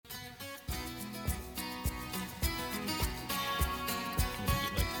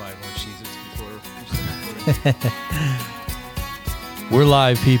We're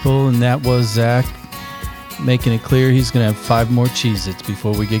live, people, and that was Zach making it clear he's going to have 5 more Cheez-Its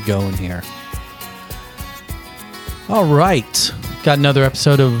before we get going here. All right. Got another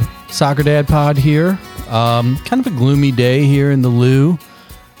episode of Soccer Dad Pod here. Kind of a gloomy day here in the Lou.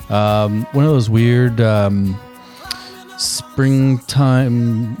 One of those weird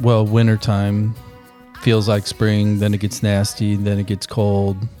springtime, wintertime. Feels like spring, then it gets nasty, then it gets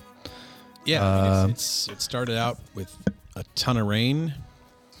cold. Yeah, it started out with a ton of rain.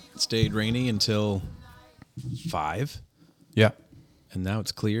 It stayed rainy until 5. Yeah. And now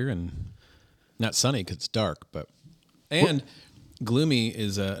it's clear and not sunny because it's dark. And gloomy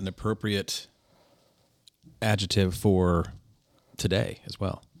is an appropriate adjective for today as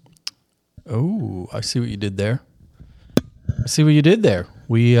well. Oh, I see what you did there.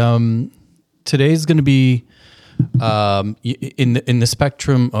 We today's going to be in the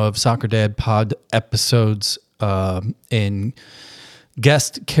spectrum of Soccer Dad Pod episodes and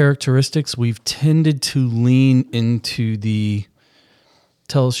guest characteristics. We've tended to lean into the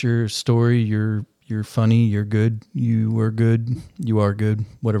tell us your story. You're funny. You're good. You were good. You are good.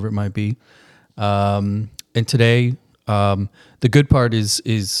 Whatever it might be. And today, the good part is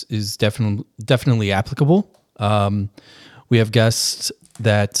definitely applicable. We have guests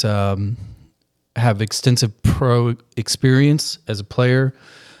that have extensive pro experience as a player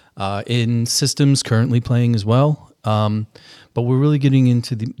in systems, currently playing as well. But we're really getting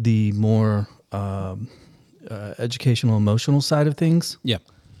into the more educational, emotional side of things. Yeah.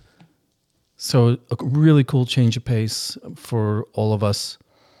 So a really cool change of pace for all of us.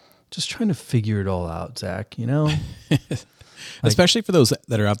 Just trying to figure it all out, Zach, you know? Especially for those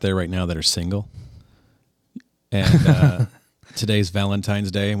that are out there right now that are single. And today's Valentine's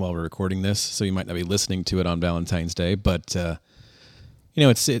Day while we're recording this, so you might not be listening to it on Valentine's Day, but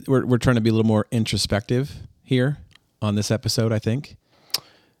we're trying to be a little more introspective here on this episode, I think.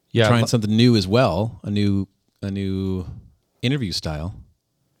 Yeah, trying something new as well, a new interview style.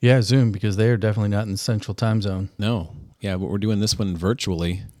 Yeah, Zoom, because they are definitely not in the Central Time Zone. No. Yeah, but we're doing this one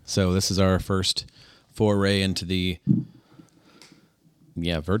virtually. So this is our first foray into the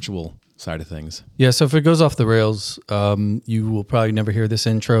virtual side of things. Yeah, so if it goes off the rails, you will probably never hear this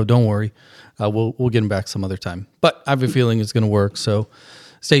intro. Don't worry. We'll get them back some other time. But I have a feeling it's going to work, so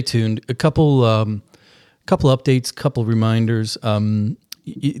stay tuned. A couple updates, couple reminders.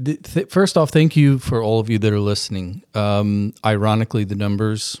 First off, thank you for all of you that are listening. Ironically, the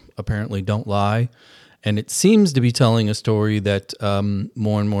numbers apparently don't lie. And it seems to be telling a story that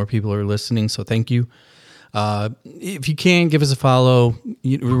more and more people are listening, so thank you. If you can, give us a follow.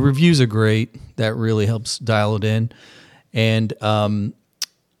 Reviews are great. That really helps dial it in. And,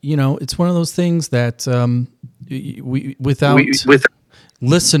 it's one of those things that without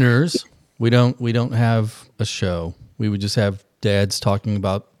listeners, we don't have a show. We would just have dads talking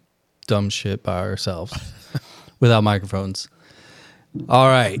about dumb shit by ourselves without microphones. All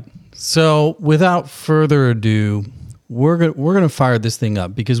right. So without further ado, we're gonna fire this thing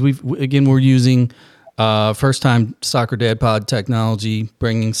up because we're using first time Soccer Dad Pod technology,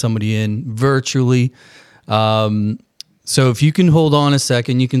 bringing somebody in virtually. So if you can hold on a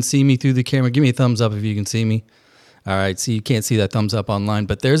second, you can see me through the camera. Give me a thumbs up if you can see me. All right. So you can't see that thumbs up online,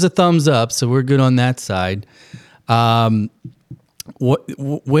 but there's a thumbs up, so we're good on that side. What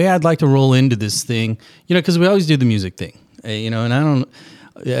way I'd like to roll into this thing, because we always do the music thing, and I don't.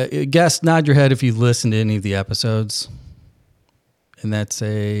 Guess nod your head if you've listened to any of the episodes, and that's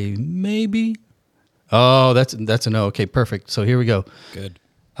a maybe. Oh, that's a no. Okay, perfect. So here we go. Good.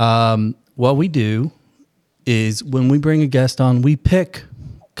 What we do is when we bring a guest on, we pick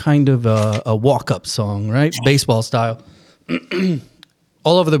kind of a walk-up song, right? Baseball style,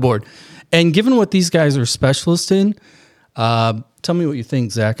 all over the board. And given what these guys are specialists in, tell me what you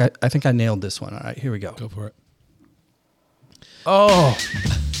think, Zach. I think I nailed this one. All right, here we go. Go for it. Oh,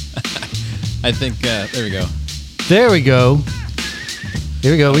 I think there we go. There we go.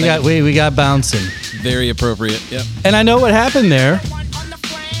 Here we go. We got bouncing. Very appropriate. Yep. And I know what happened there.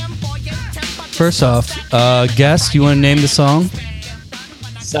 First off, guest, you want to name the song?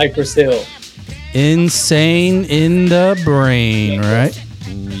 Cypress Hill. Insane in the Brain, right?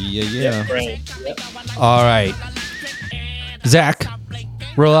 Yeah. Brain. Yep. All right. Zach,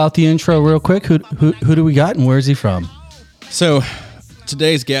 roll out the intro real quick. Who do we got and where's he from? So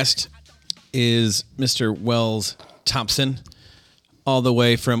today's guest is Mr. Wells Thompson, all the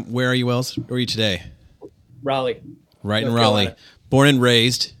way from, where are you, Wells? Where are you today? Raleigh. Right in North Raleigh. Carolina. Born and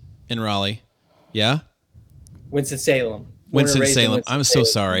raised in Raleigh. Yeah? Winston-Salem. Winston-Salem. I'm so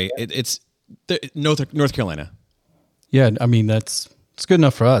sorry. It's North Carolina. Yeah, I mean, it's good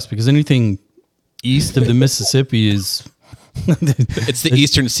enough for us because anything east of the Mississippi is It's the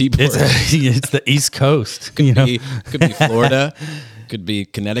Eastern Seaboard. it's the East Coast. Could be Florida, could be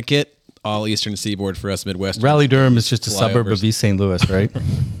Connecticut, all Eastern Seaboard for us Midwestern. Raleigh Durham is just a suburb of East St. Louis, right?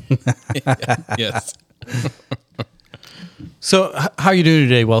 Yes. So, how are you doing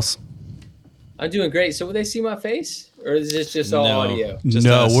today, Wells? I'm doing great. So will they see my face, or is this just all No. audio? Just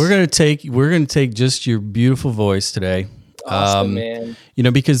no, us. we're gonna take just your beautiful voice today. Awesome, man.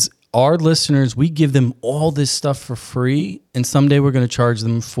 Because our listeners, we give them all this stuff for free, and someday we're going to charge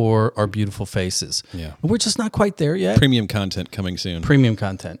them for our beautiful faces. Yeah. We're just not quite there yet. Premium content coming soon. Premium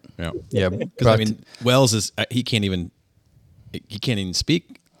content. Yeah. Yeah, Because I mean, Wells is he can't even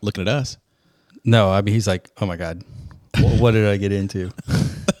speak looking at us. no, I mean he's like, oh my god, what did I get into?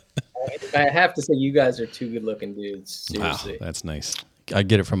 I have to say, you guys are two good-looking dudes. Seriously. Wow, that's nice. I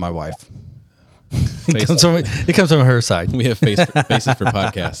get it from my wife. It comes from her side. We have faces for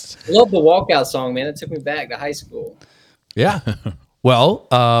podcasts. I love the walkout song, man. It took me back to high school. Yeah. Well,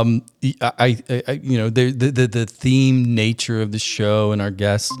 the theme nature of the show and our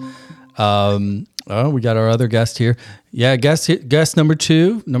guests. We got our other guest here. Yeah, guest number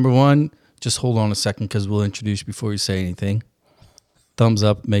 2. Number 1, just hold on a second because we'll introduce you before you say anything. Thumbs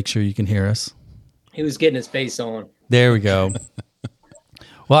up. Make sure you can hear us. He was getting his face on. There we go.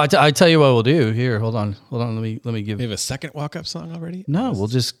 Well, I tell you what we'll do. Here, hold on. Let me give. We have a second walk-up song already? No, we'll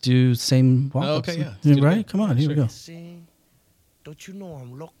just do same walk. Okay, yeah. Let's do it Right? again. Come on, here we go. Don't you know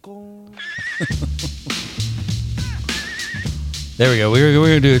I'm loco? There we go. We're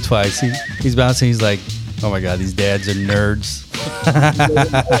gonna do it twice. He's bouncing. He's like, oh my god, these dads are nerds.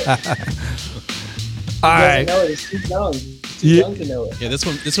 All right. No, it's too young. Too young to know it. Yeah, this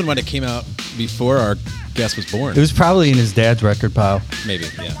one might have came out before our guest was born. It was probably in his dad's record pile. Maybe,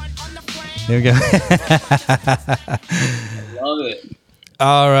 yeah. There we go. Love it.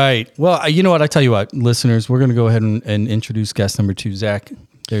 All right. Well, you know what? I tell you what, listeners, we're gonna go ahead and introduce guest number 2, Zach.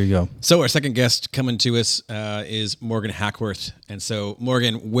 There you go. So our second guest coming to us is Morgan Hackworth. And so,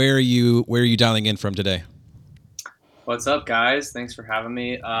 Morgan, where are you dialing in from today? What's up, guys? Thanks for having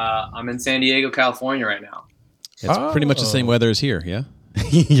me. I'm in San Diego, California right now. It's pretty much the same weather as here, yeah?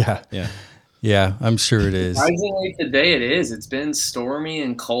 Yeah. Yeah. Yeah, I'm sure it is. Surprisingly, today it is. It's been stormy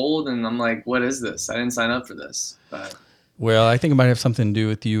and cold, and I'm like, what is this? I didn't sign up for this. But Well, I think it might have something to do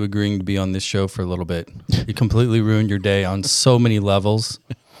with you agreeing to be on this show for a little bit. It completely ruined your day on so many levels.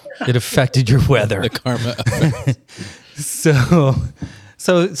 It affected your weather. The karma effect.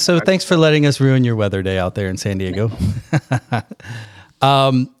 So thanks for letting us ruin your weather day out there in San Diego.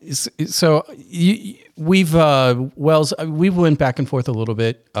 We've went back and forth a little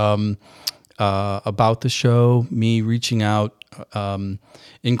bit about the show, me reaching out,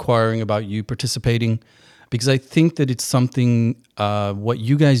 inquiring about you participating, because I think that it's something, what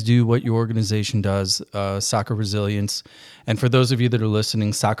you guys do, what your organization does, Soccer Resilience. And for those of you that are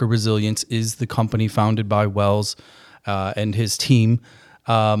listening, Soccer Resilience is the company founded by Wells and his team.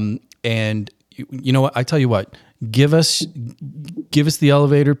 And you know what? I tell you what, give us the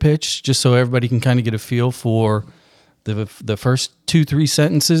elevator pitch just so everybody can kind of get a feel for the first 2-3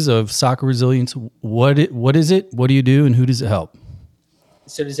 sentences of Soccer Resilience. What is it? What do you do? And who does it help?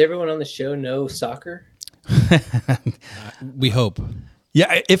 So does everyone on the show know soccer? We hope.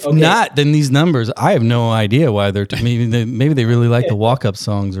 Yeah, if Okay. not, then these numbers, I have no idea why they're. Maybe they really like the walk-up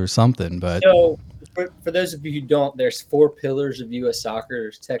songs or something. But So for those of you who don't, there's 4 pillars of U.S. soccer.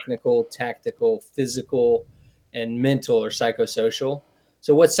 There's technical, tactical, physical, and mental or psychosocial.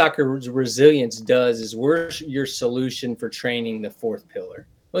 So what Soccer Resilience does is we're your solution for training the 4th pillar.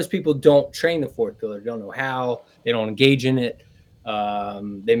 Most people don't train the 4th pillar. They don't know how. They don't engage in it.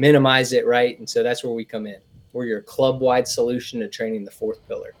 They minimize it, right? And so that's where we come in. We're your club-wide solution to training the 4th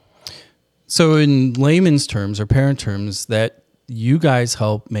pillar. so in layman's terms or parent terms, that you guys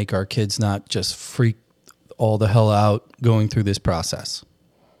help make our kids not just freak all the hell out going through this process,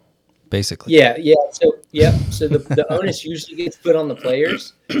 basically. Yeah. So the onus usually gets put on the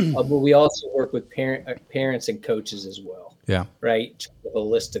players, but we also work with parents and coaches as well. Yeah. Right, to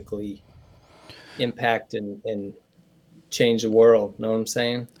holistically impact and change the world. Know what I'm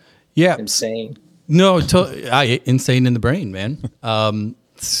saying? Yeah. Insane. No, insane in the brain, man.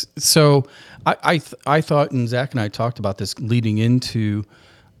 So I thought, and Zach and I talked about this leading into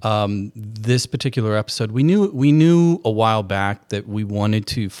this particular episode. We knew a while back that we wanted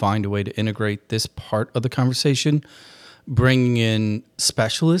to find a way to integrate this part of the conversation, bringing in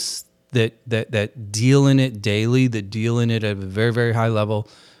specialists that deal in it daily, that deal in it at a very, very high level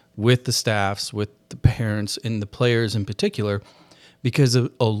with the staffs, with the parents, and the players in particular. Because a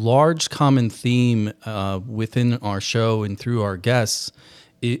large common theme within our show and through our guests,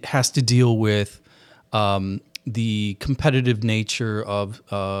 it has to deal with the competitive nature of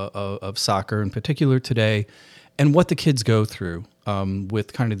soccer in particular today, and what the kids go through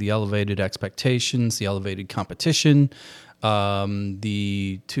with kind of the elevated expectations, the elevated competition,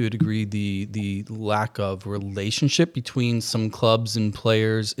 to a degree the lack of relationship between some clubs and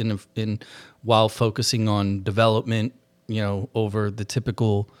players in while focusing on development, over the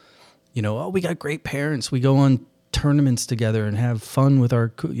typical, oh, we got great parents, we go on tournaments together and have fun with our,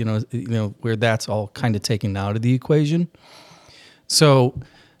 where that's all kind of taken out of the equation. So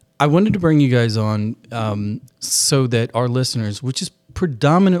I wanted to bring you guys on so that our listeners, which is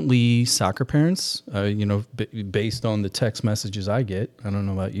predominantly soccer parents, based on the text messages I get. I don't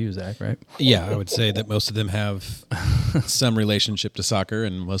know about you, Zach, right? Yeah, I would say that most of them have some relationship to soccer,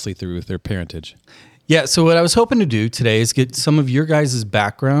 and mostly through their parentage. Yeah, so what I was hoping to do today is get some of your guys'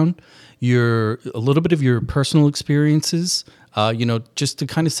 background, a little bit of your personal experiences, just to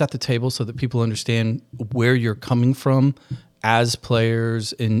kind of set the table so that people understand where you're coming from as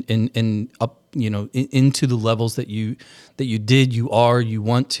players and up, into the levels that you did, you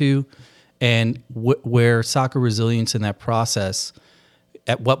want to, and where soccer resilience in that process,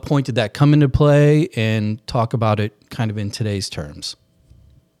 at what point did that come into play, and talk about it kind of in today's terms.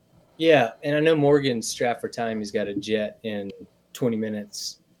 Yeah, and I know Morgan's strapped for time. He's got a jet in 20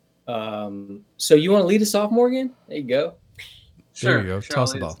 minutes. So you want to lead us off, Morgan? There you go. Sure. There you go. Sure,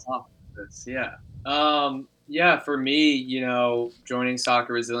 Toss the ball. Yeah, for me, joining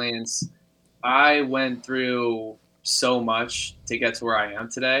Soccer Resilience, I went through so much to get to where I am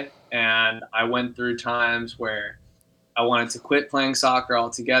today. And I went through times where I wanted to quit playing soccer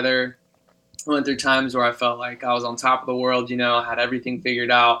altogether. I went through times where I felt like I was on top of the world, had everything figured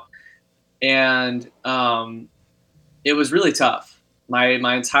out. And it was really tough. My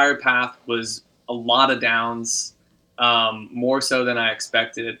entire path was a lot of downs, more so than I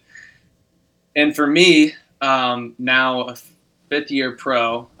expected. And for me, now a fifth-year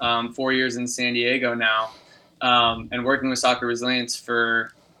pro, 4 years in San Diego now, and working with Soccer Resilience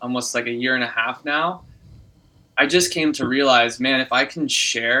for almost like a year and a half now, I just came to realize, man, if I can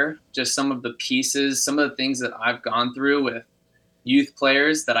share just some of the pieces, some of the things that I've gone through with youth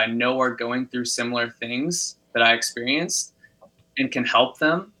players that I know are going through similar things that I experienced, and can help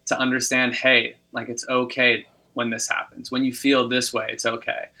them to understand, hey, like, it's okay when this happens. When you feel this way, it's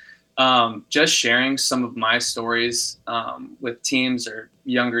okay. Just sharing some of my stories with teams or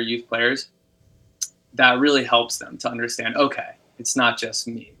younger youth players, that really helps them to understand, okay, it's not just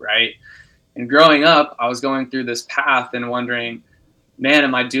me, right? And growing up, I was going through this path and wondering, man,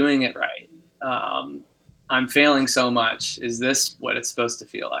 am I doing it right? I'm failing so much. Is this what it's supposed to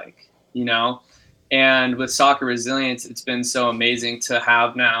feel like? And with Soccer Resilience, it's been so amazing to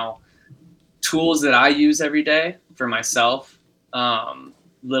have now tools that I use every day for myself,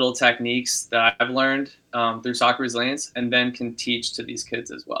 little techniques that I've learned through Soccer Resilience, and then can teach to these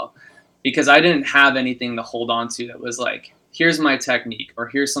kids as well. Because I didn't have anything to hold on to that was like, here's my technique, or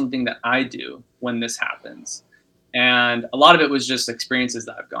here's something that I do when this happens. And a lot of it was just experiences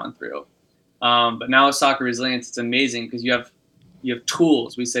that I've gone through. But now with Soccer Resilience, it's amazing because you have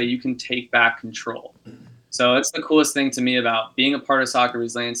tools. We say you can take back control. So it's the coolest thing to me about being a part of Soccer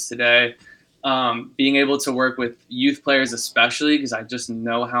Resilience today, being able to work with youth players, especially because I just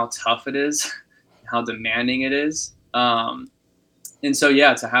know how tough it is, how demanding it is. And so,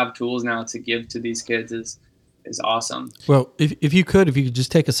 yeah, to have tools now to give to these kids is awesome. Well, if you could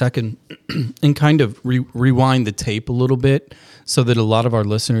just take a second and kind of rewind the tape a little bit so that a lot of our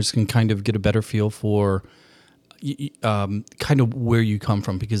listeners can kind of get a better feel for kind of where you come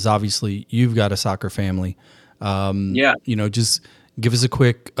from, because obviously you've got a soccer family. Just give us a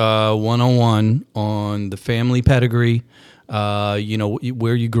quick 101 on the family pedigree, where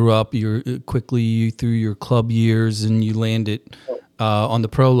you grew up, through your club years, and you landed on the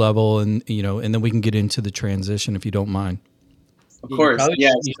pro level, and then we can get into the transition if you don't mind. Of course,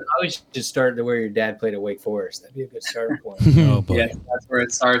 You always just start to where your dad played at Wake Forest. That'd be a good starting point. Oh boy. Yeah, that's where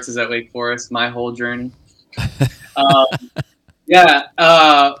it starts, is at Wake Forest. My whole journey.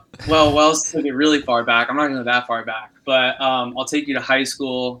 Wells took it really far back. I'm not going to go that far back, but I'll take you to high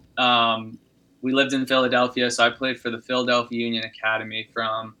school. We lived in Philadelphia, so I played for the Philadelphia Union Academy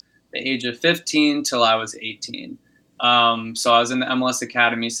from the age of 15 till I was 18. So I was in the MLS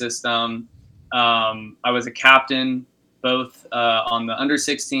Academy system. I was a captain both on the under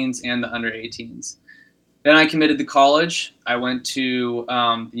 16s and the under 18s. Then I committed to college. I went to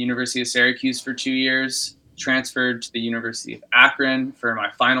the University of Syracuse for 2 years, transferred to the University of Akron for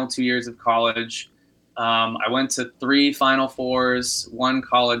my final 2 years of college. I went to 3 Final Fours, 1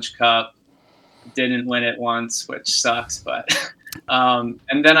 College Cup, didn't win it once, which sucks, but And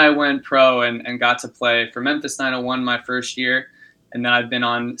then I went pro and got to play for Memphis 901 my first year. And then I've been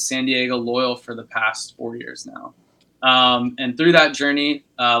on San Diego Loyal for the past 4 years now. And through that journey,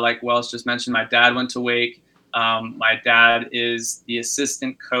 like Wells just mentioned, my dad went to Wake. My dad is the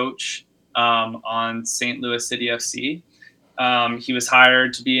assistant coach on St. Louis City FC. He was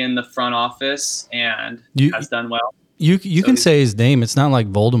hired to be in the front office and has done well. You can say his name. It's not like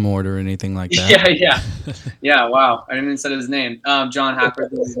Voldemort or anything like that. Yeah. Wow, I didn't even say his name. John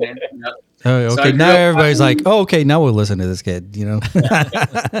Hackworth is his name. Yep. Oh, okay. So now everybody's like, "Oh, okay. Now we'll listen to this kid." You know.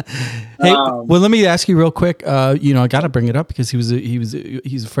 Hey, well, let me ask you real quick. I got to bring it up because he's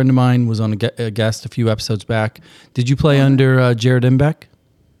a friend of mine. Was on a guest a few episodes back. Did you play under Jared Imbeck?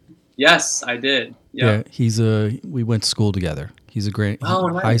 Yes, I did. Yep. Yeah, we went to school together. He's a great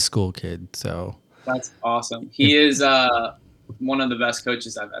high school kid. So that's awesome. He is one of the best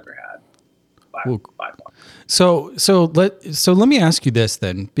coaches I've ever had. By far. So let me ask you this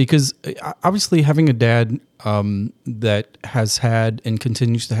then, because obviously having a dad that has had and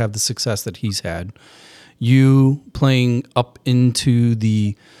continues to have the success that he's had, you playing up into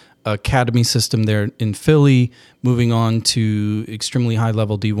the academy system there in Philly, moving on to extremely high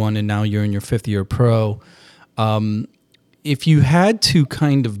level D1, and now you're in your 5th year pro. If you had to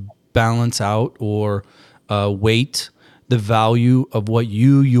kind of balance out or weight the value of what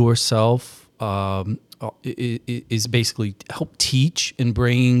you yourself is basically help teach and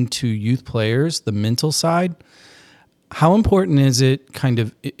bringing to youth players, the mental side, how important is it kind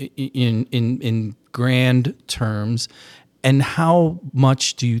of in grand terms, and how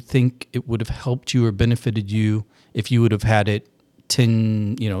much do you think it would have helped you or benefited you if you would have had it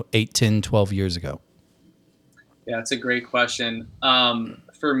 8, 10, 12 years ago? Yeah, it's a great question.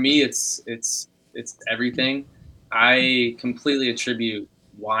 For me, it's everything. I completely attribute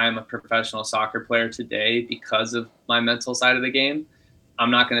why I'm a professional soccer player today because of my mental side of the game. I'm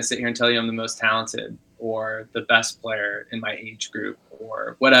not going to sit here and tell you I'm the most talented or the best player in my age group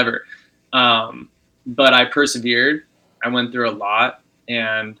or whatever. But I persevered. I went through a lot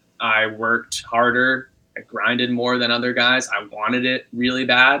and I worked harder. I grinded more than other guys. I wanted it really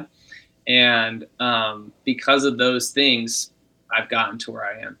bad. And because of those things, I've gotten to where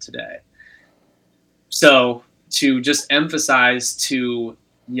I am today. So to just emphasize to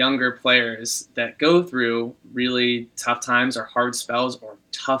younger players that go through really tough times or hard spells or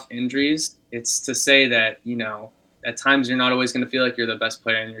tough injuries, it's to say that, at times you're not always going to feel like you're the best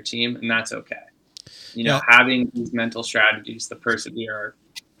player in your team, and that's okay. Having these mental strategies to persevere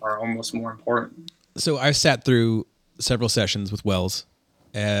are almost more important. So I've sat through several sessions with Wells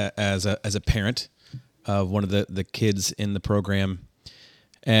as a parent of one of the kids in the program,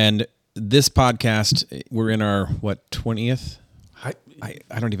 and this podcast, we're in our 20th.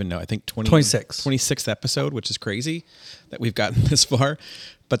 I don't even know. I think 26th episode, which is crazy that we've gotten this far.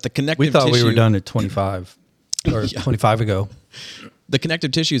 But the connective tissue... We thought we were done at 25 or 25 ago. The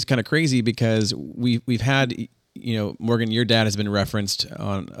connective tissue is kind of crazy because we've had, Morgan, your dad has been referenced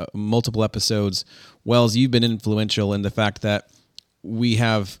on multiple episodes. Wells, you've been influential in the fact that we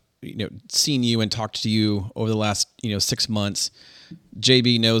have, seen you and talked to you over the last, 6 months.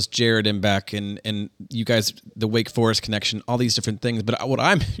 JB knows Jared and Beck and you guys, the Wake Forest connection, all these different things. But what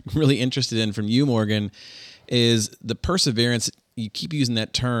I'm really interested in from you, Morgan, is the perseverance. You keep using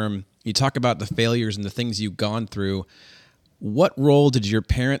that term. You talk about the failures and the things you've gone through. What role did your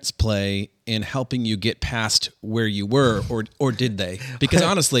parents play in helping you get past where you were, or did they? Because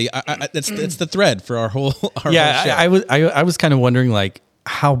honestly, that's the thread for our whole show. I was kind of wondering, like,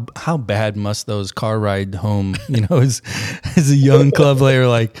 how bad must those car ride home, as a young club player,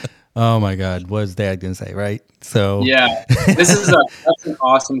 like, oh my God, what is Dad gonna say, right? So yeah, that's an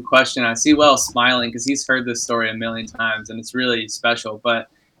awesome question. I see Wells smiling because he's heard this story a million times and it's really special. But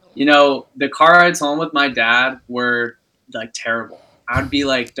the car rides home with my dad were like terrible. I'd be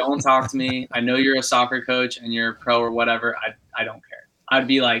like, don't talk to me. I know you're a soccer coach and you're a pro or whatever. I don't care. I'd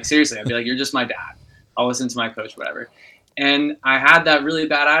be like, seriously, you're just my dad. I'll listen to my coach, whatever. And I had that really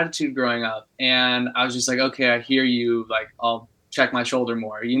bad attitude growing up. And I was just like, okay, I hear you. Like, I'll check my shoulder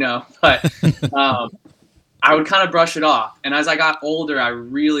more, But I would kind of brush it off. And as I got older, I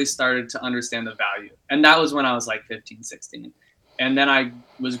really started to understand the value. And that was when I was like 15, 16. And then I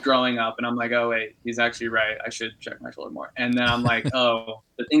was growing up and I'm like, oh, wait, he's actually right. I should check my shoulder more. And then I'm like, oh,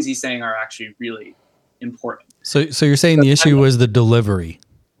 the things he's saying are actually really important. So you're saying the issue was the delivery.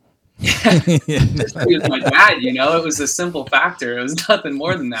 He was my dad, it was a simple factor. It was nothing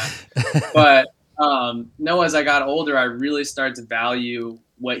more than that. But no, as I got older, I really started to value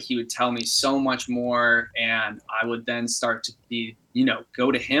what he would tell me so much more. And I would then start to be,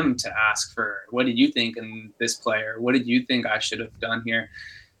 go to him to ask for, what did you think in this player? What did you think I should have done here?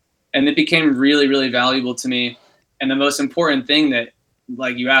 And it became really, really valuable to me. And the most important thing that,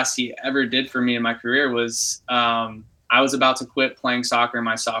 like you asked, he ever did for me in my career was I was about to quit playing soccer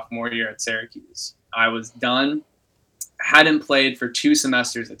my sophomore year at Syracuse. I was done. Hadn't played for 2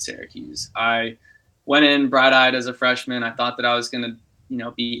 semesters at Syracuse. I went in bright-eyed as a freshman. I thought that I was going to,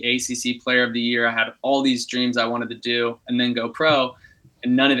 be ACC Player of the Year. I had all these dreams I wanted to do and then go pro,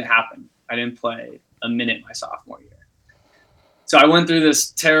 and none of it happened. I didn't play a minute my sophomore year. So I went through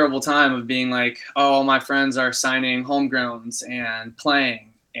this terrible time of being like, oh, all my friends are signing homegrowns and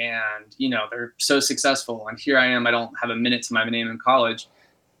playing, and, they're so successful. And here I am. I don't have a minute to my name in college.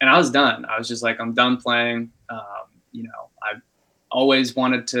 And I was done. I was just like, I'm done playing. I always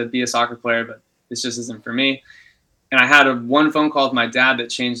wanted to be a soccer player, but this just isn't for me. And I had one phone call with my dad that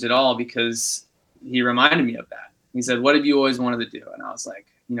changed it all, because he reminded me of that. He said, what have you always wanted to do? And I was like,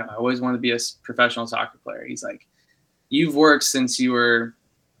 I always wanted to be a professional soccer player. He's like, you've worked since you were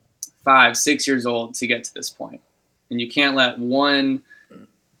 5, 6 years old to get to this point. And you can't let one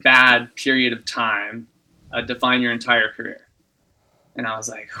bad period of time define your entire career. And I was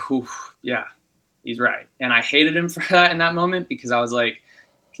like, whew, yeah, he's right. And I hated him for that in that moment, because I was like,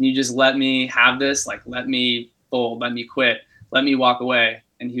 can you just let me have this? Like, let me fold, let me quit, let me walk away.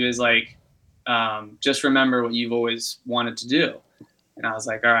 And he was like, just remember what you've always wanted to do. And I was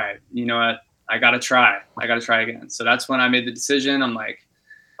like, all right, you know what? I got to try again. So that's when I made the decision. I'm like,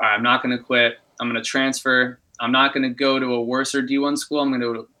 all right, I'm not going to quit. I'm going to transfer. I'm not going to go to a worser D1 school. I'm going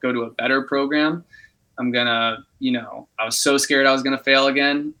to go to a better program. I'm going to, I was so scared I was going to fail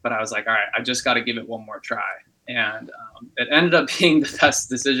again, but I was like, all right, I just got to give it one more try. And it ended up being the best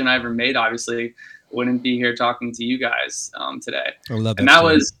decision I ever made. Obviously, wouldn't be here talking to you guys today. I love that. And that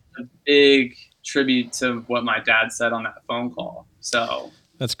was a big tribute to what my dad said on that phone call. So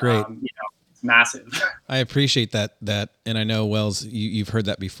that's great. It's massive. I appreciate that. And I know, Wells, you've heard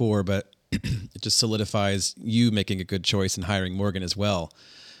that before, but it just solidifies you making a good choice and hiring Morgan as well.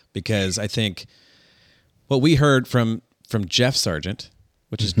 Because I think what we heard from Jeff Sargent,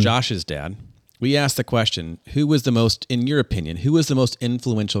 which is Josh's dad, we asked the question, in your opinion, who was the most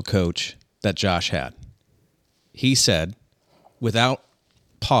influential coach that Josh had? He said, without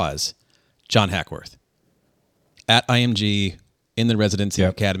pause, John Hackworth at IMG in the residency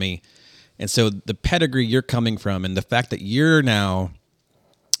academy. And so the pedigree you're coming from, and the fact that you're now,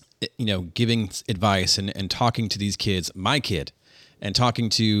 giving advice and talking to these kids, my kid, and talking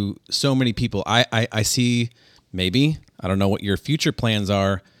to so many people, I see, maybe, I don't know what your future plans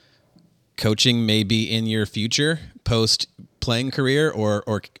are, coaching maybe in your future post playing career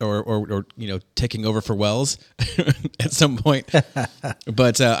or taking over for Wells at some point.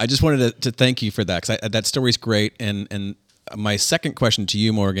 But I just wanted to thank you for that, because that story's great. And my second question to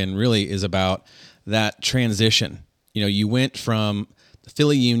you, Morgan, really is about that transition. You went from the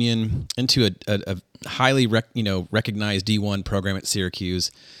Philly Union into a highly recognized D1 program at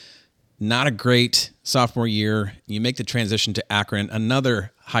Syracuse. Not a great sophomore year. You make the transition to Akron,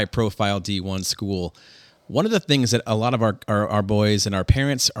 another high-profile D1 school. One of the things that a lot of our boys and our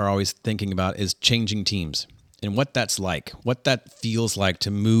parents are always thinking about is changing teams and what that's like, what that feels like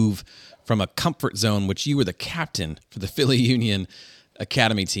to move from a comfort zone, which you were the captain for the Philly Union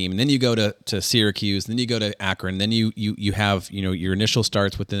Academy team, and then you go to Syracuse, and then you go to Akron, then you have your initial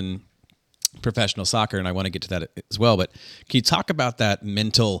starts within professional soccer, and I want to get to that as well. But can you talk about that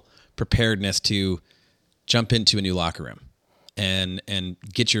mental preparedness to jump into a new locker room and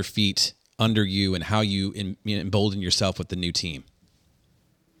get your feet under you, and how you embolden yourself with the new team?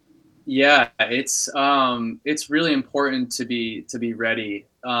 Yeah, it's really important to be ready.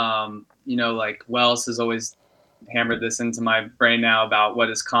 Like Wells has always hammered this into my brain now about what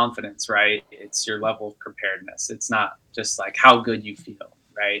is confidence, right? It's your level of preparedness. It's not just like how good you feel,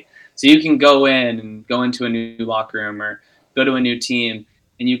 right? So you can go into a new locker room or go to a new team,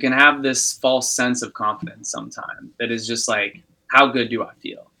 and you can have this false sense of confidence sometimes that is just like, how good do I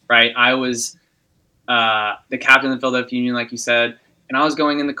feel, right? I was the captain of the Philadelphia Union, like you said, and I was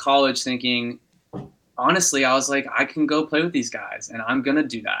going into college thinking, honestly, I was like, I can go play with these guys, and I'm going to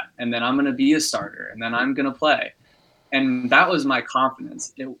do that. And then I'm going to be a starter, and then I'm going to play. And that was my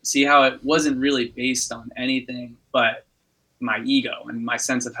confidence. See how it wasn't really based on anything but my ego and my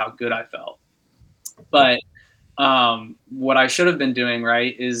sense of how good I felt. But what I should have been doing,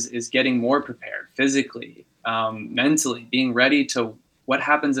 right, is getting more prepared physically, mentally, being ready to what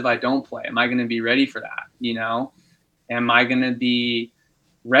happens if I don't play? Am I going to be ready for that? Am I going to be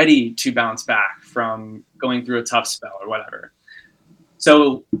ready to bounce back from going through a tough spell or whatever?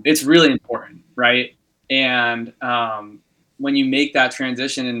 So it's really important, right? And when you make that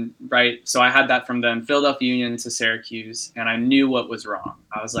transition, right? So I had that from then Philadelphia Union to Syracuse, and I knew what was wrong.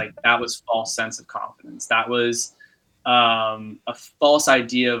 I was like, that was false sense of confidence. That was a false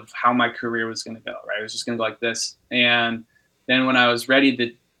idea of how my career was going to go, right? It was just going to go like this. And then when I was ready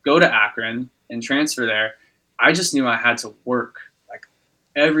to go to Akron and transfer there, I just knew I had to work. Like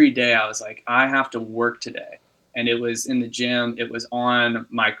every day I was like, I have to work today. And it was in the gym. It was on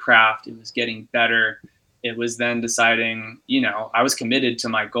my craft. It was getting better. It was then deciding, I was committed to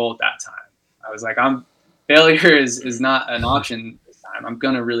my goal at that time. I was like, failure is not an option this time. I'm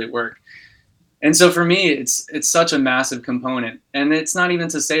going to really work. And so for me, it's such a massive component. And it's not even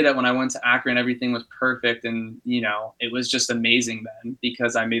to say that when I went to Akron, everything was perfect and, it was just amazing then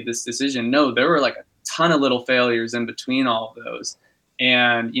because I made this decision. No, there were like a ton of little failures in between all of those.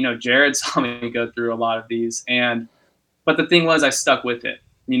 And, Jared saw me go through a lot of these. But the thing was, I stuck with it.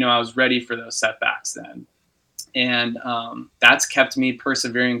 I was ready for those setbacks then. And that's kept me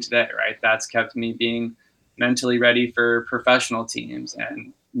persevering today, right? That's kept me being mentally ready for professional teams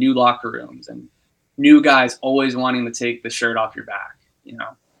and new locker rooms and new guys always wanting to take the shirt off your back,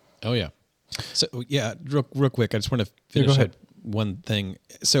 Oh yeah. So yeah, real quick, I just want to finish up one thing.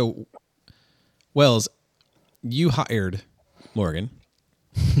 So Wells, you hired Morgan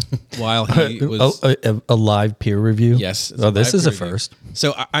while he was a live peer review. Yes. Oh, this is a first.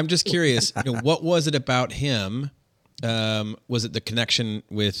 So I'm just curious, what was it about him? Was it the connection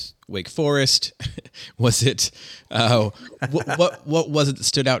with Wake Forest? Was it what was it that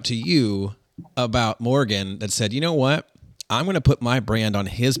stood out to you about Morgan that said, you know what, I'm going to put my brand on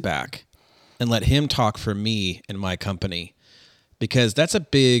his back and let him talk for me and my company, because that's a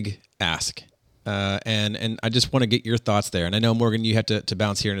big ask. And I just want to get your thoughts there. And I know, Morgan, you have to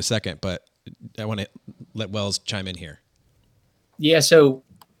bounce here in a second, but I want to let Wells chime in here. Yeah, so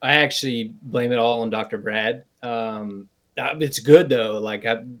I actually blame it all on Dr. Brad. It's good though. Like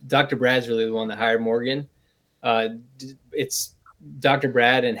Dr. Brad's really the one that hired Morgan. It's Dr.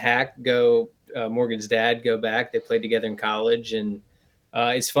 Brad and Hack Morgan's dad go back. They played together in college, and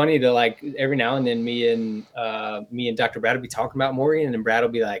it's funny to like every now and then me and Dr. Brad will be talking about Morgan, and then Brad will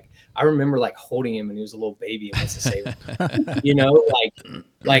be like, I remember like holding him when he was a little baby and wants to say, and I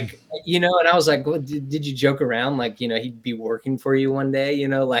was like, well, did you joke around? Like, he'd be working for you one day, you're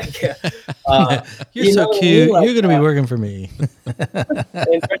so cute. Like, you're going to be working for me. And I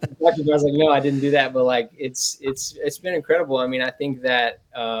was like, no, I didn't do that. But like, it's been incredible. I mean, I think that,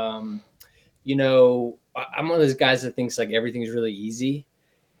 I'm one of those guys that thinks like everything's really easy.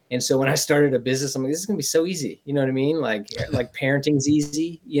 And so when I started a business, I'm like, this is going to be so easy. You know what I mean? Like parenting's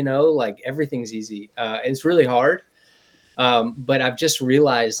easy, like everything's easy. It's really hard. But I've just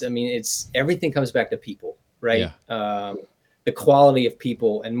realized, I mean, everything comes back to people, right? Yeah. The quality of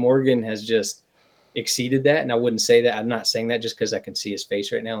people, and Morgan has just exceeded that. And I wouldn't say that. I'm not saying that just because I can see his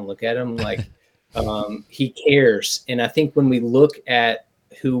face right now and look at him. Like he cares. And I think when we look at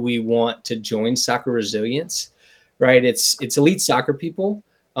who we want to join Soccer Resilience, right? It's elite soccer people.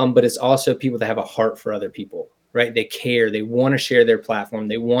 But it's also people that have a heart for other people, right? They care. They want to share their platform.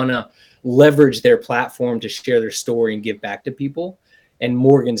 They want to leverage their platform to share their story and give back to people. And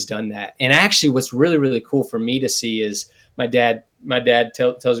Morgan's done that. And actually, what's really, really cool for me to see is my dad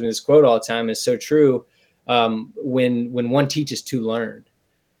tells me this quote all the time. Is so true. When one teaches, two learn,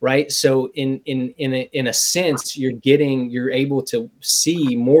 right? So in a sense, you're able to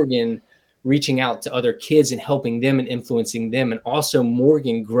see Morgan reaching out to other kids and helping them and influencing them, and also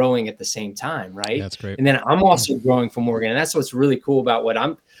Morgan growing at the same time, right? That's great. And then I'm also growing from Morgan, and that's what's really cool about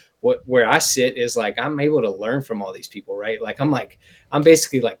where I sit is like I'm able to learn from all these people, right? Like I'm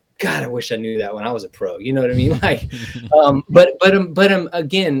basically like, God, I wish I knew that when I was a pro. You know what I mean? Like, but I'm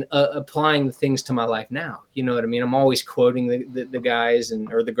again applying the things to my life now. You know what I mean? I'm always quoting the guys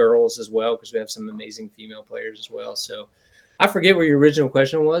or the girls as well, because we have some amazing female players as well. So. I forget what your original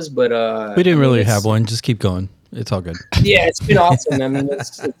question was, but we didn't really have one. Just keep going. It's all good. Yeah, it's been awesome. I mean,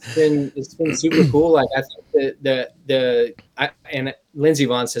 it's been super cool. Like I think and Lindsey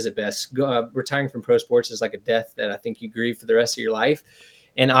Vonn says it best. Retiring from pro sports is like a death that I think you grieve for the rest of your life.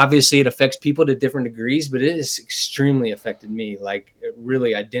 And obviously, it affects people to different degrees, but it has extremely affected me. Like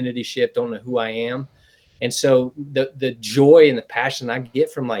really, identity shift. Don't know who I am, and so the joy and the passion I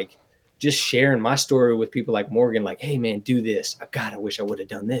get from like. Just sharing my story with people like Morgan, like, hey man, do this. God, I wish I would have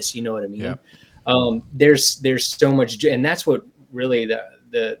done this. You know what I mean? Yeah. There's so much, and that's what really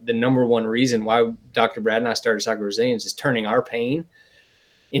the number one reason why Dr. Brad and I started Soccer Resilience is turning our pain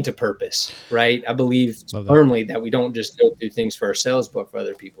into purpose, right? I believe Love that. firmly that we don't just go through things for ourselves, but for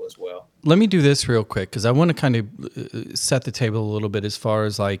other people as well. Let me do this real quick because I want to kind of set the table a little bit as far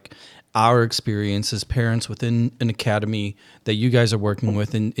as like our experience as parents within an academy that you guys are working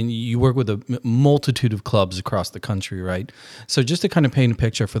with, and you work with a multitude of clubs across the country, right? So just to kind of paint a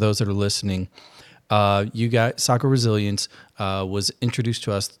picture for those that are listening, you got Soccer Resilience was introduced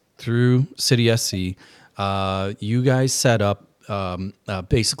to us through City SC. You guys set up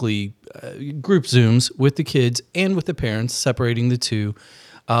basically group Zooms with the kids and with the parents, separating the two.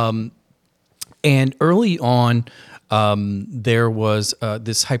 And early on, there was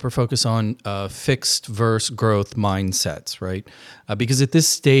this hyper focus on fixed versus growth mindsets, right? Because at this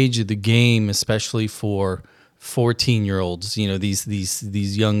stage of the game, especially for 14-year-olds,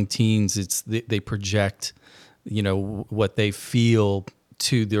 these young teens, they project, what they feel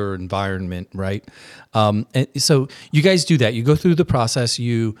to their environment, right? And so you guys do that. You go through the process.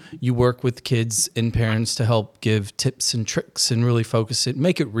 You work with kids and parents to help give tips and tricks and really focus it,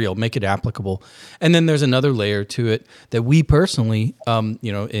 make it real, make it applicable. And then there's another layer to it that we personally,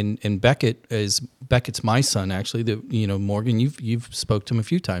 in Beckett's my son actually. That Morgan, you've spoke to him a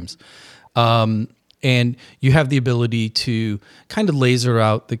few times. And you have the ability to kind of laser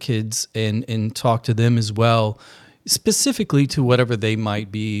out the kids and talk to them as well, specifically to whatever they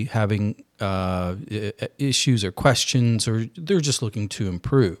might be having issues or questions, or they're just looking to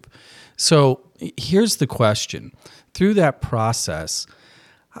improve. So here's the question. Through that process,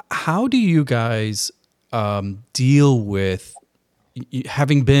 how do you guys deal with,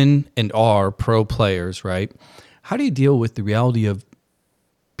 having been and are pro players, right? How do you deal with the reality of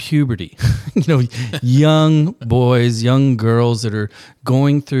puberty? Young boys, young girls that are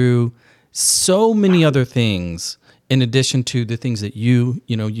going through so many other things in addition to the things that you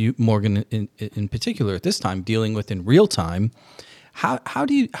Morgan in particular at this time dealing with in real time. How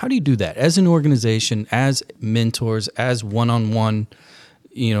do you do that as an organization, as mentors, as one-on-one,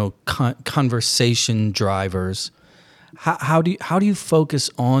 conversation drivers? How do you focus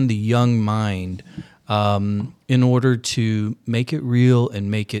on the young mind in order to make it real and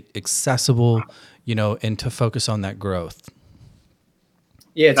make it accessible, and to focus on that growth?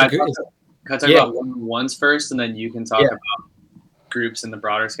 Yeah, Can I talk about one-on-ones first, and then you can talk about groups in the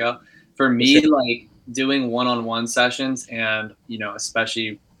broader scale? For me, like doing one-on-one sessions, and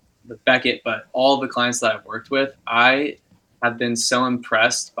especially with Beckett, but all the clients that I've worked with, I have been so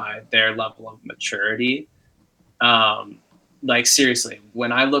impressed by their level of maturity. Like seriously,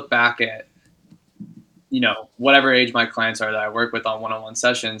 when I look back at whatever age my clients are that I work with on one-on-one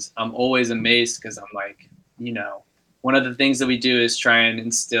sessions, I'm always amazed because I'm like, one of the things that we do is try and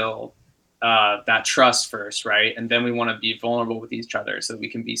instill that trust first, right? And then we want to be vulnerable with each other so that we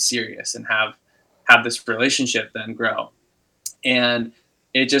can be serious and have this relationship then grow. And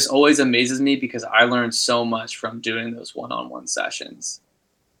it just always amazes me because I learned so much from doing those one-on-one sessions.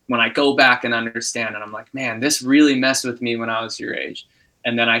 When I go back and understand, and I'm like, man, this really messed with me when I was your age.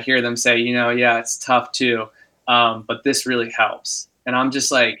 And then I hear them say, yeah, it's tough too, but this really helps. And I'm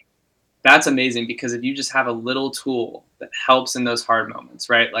just like, that's amazing, because if you just have a little tool that helps in those hard moments,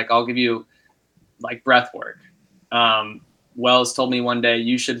 right? Like I'll give you like breath work. Wells told me one day,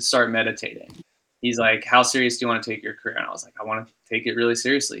 you should start meditating. He's like, how serious do you want to take your career? And I was like, I want to take it really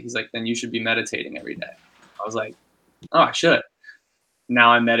seriously. He's like, then you should be meditating every day. I was like, oh, I should.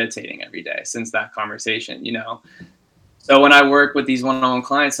 Now I'm meditating every day since that conversation, So when I work with these one-on-one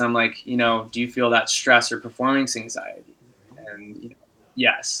clients, I'm like, do you feel that stress or performance anxiety? And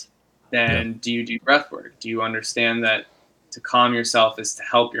yes. Then do you do breath work? Do you understand that to calm yourself is to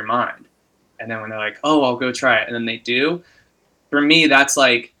help your mind? And then when they're like, oh, I'll go try it, and then they do, for me, that's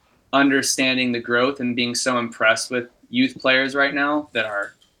like understanding the growth and being so impressed with youth players right now that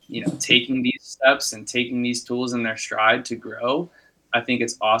are, taking these steps and taking these tools in their stride to grow. I think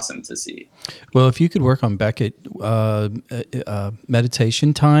it's awesome to see. Well, if you could work on Beckett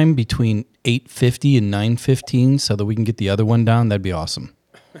meditation time between 8:50 and 9:15 so that we can get the other one down, that'd be awesome.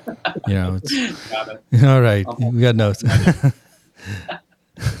 Got it. All right. We got notes.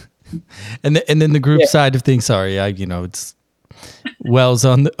 and then the group side of things. Sorry, it's Wells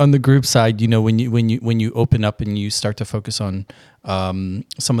on the group side. When you open up and you start to focus on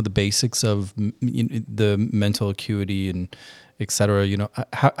some of the basics of the mental acuity and et cetera.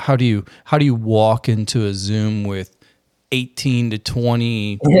 How do you walk into a Zoom with 18 to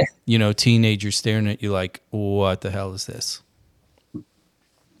 20 teenagers staring at you like, what the hell is this?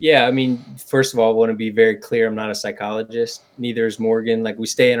 Yeah, I mean, first of all, I want to be very clear. I'm not a psychologist. Neither is Morgan. Like, we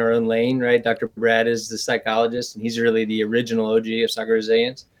stay in our own lane, right? Dr. Brad is the psychologist, and he's really the original OG of Soccer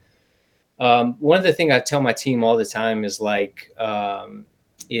Resilience. One of the things I tell my team all the time is like,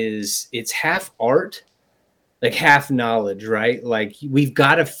 is it's half art, like half knowledge, right? Like we've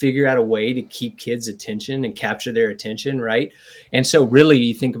got to figure out a way to keep kids' attention and capture their attention, right? And so really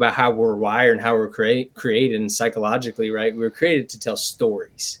you think about how we're wired and how we're created and psychologically, right? We're created to tell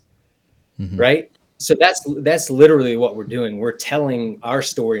stories, right? So that's literally what we're doing. We're telling our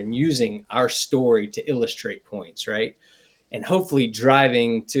story and using our story to illustrate points, right? And hopefully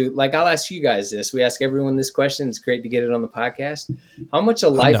driving to, like, I'll ask you guys this. We ask everyone this question. It's great to get it on the podcast. How much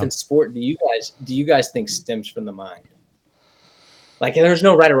of life and sport do you guys think stems from the mind? Like, and there's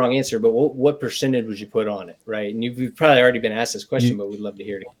no right or wrong answer, but what percentage would you put on it, right? And you've probably already been asked this question, but we'd love to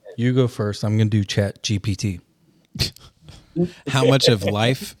hear it again. You go first. I'm going to do Chat GPT. How much of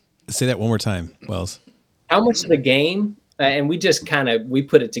life? Say that one more time, Wells. How much of the game? And we just we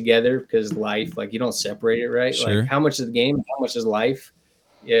put it together because life, like you don't separate it, right? Sure. Like how much of the game, how much is life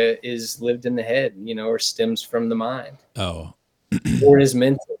is lived in the head, or stems from the mind. Oh. Or is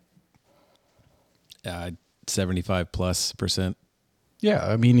mental. 75+%. Yeah.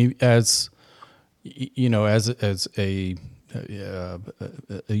 I mean, as a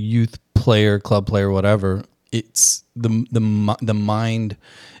youth player, club player, whatever, it's the mind,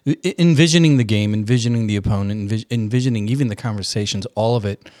 envisioning the game, envisioning the opponent, envisioning even the conversations, all of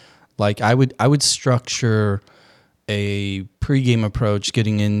it. Like I would structure a pregame approach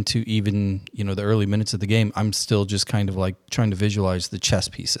getting into even, the early minutes of the game. I'm still just kind of like trying to visualize the chess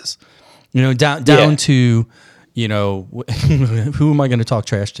pieces, down to, who am I going to talk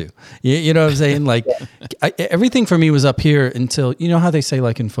trash to? You know what I'm saying? Like everything for me was up here until, how they say,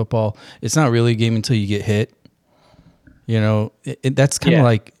 like in football, it's not really a game until you get hit. That's kind of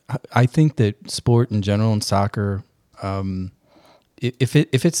like, I think that sport in general and soccer, if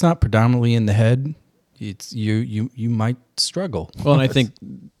it's not predominantly in the head, it's you might struggle. Well, and I think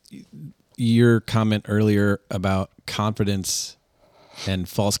your comment earlier about confidence and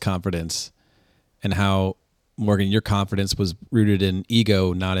false confidence, and how, Morgan, your confidence was rooted in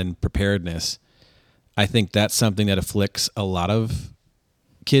ego, not in preparedness. I think that's something that afflicts a lot of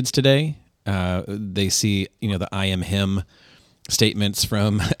kids today. They see, the I am him statements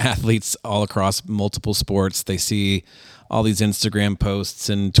from athletes all across multiple sports. They see all these Instagram posts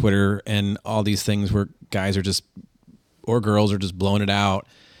and Twitter and all these things where guys are or girls are just blowing it out.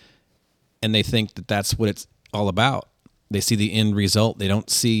 And they think that that's what it's all about. They see the end result. They don't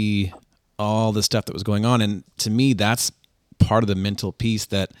see all the stuff that was going on. And to me, that's part of the mental piece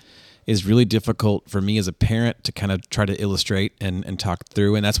that is really difficult for me as a parent to kind of try to illustrate and talk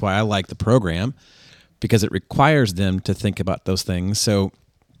through. And that's why I like the program, because it requires them to think about those things. So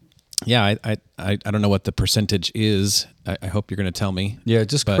yeah, I don't know what the percentage is. I hope you're going to tell me. Yeah,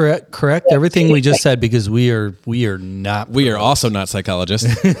 just correct everything we just said, because we are not. We are also not psychologists.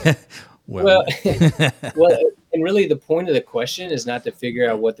 Well, and really the point of the question is not to figure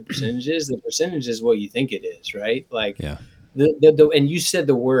out what the percentage is. The percentage is what you think it is, right? Like, yeah. And you said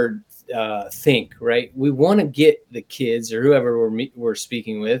the word think, right? We want to get the kids or whoever we're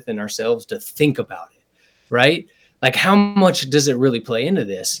speaking with and ourselves to think about it, right? Like, how much does it really play into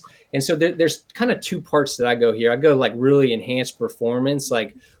this? And so there's kind of two parts that I go here. I go like really enhanced performance.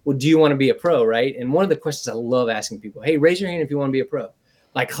 Like, well, do you want to be a pro, right? And one of the questions I love asking people, hey, raise your hand if you want to be a pro.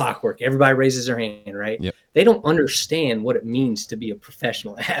 Like clockwork, everybody raises their hand, right? Yep. They don't understand what it means to be a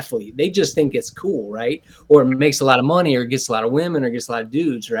professional athlete. They just think it's cool, right? Or it makes a lot of money, or gets a lot of women, or gets a lot of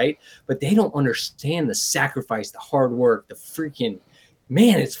dudes, right? But they don't understand the sacrifice, the hard work, it's freaking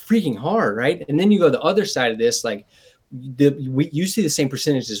hard, right? And then you go the other side of this, like you see the same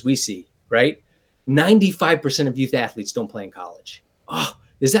percentages we see, right? 95% of youth athletes don't play in college. Oh,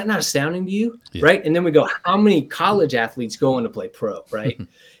 is that not astounding to you? Yeah. Right. And then we go, how many college athletes go on to play pro? Right.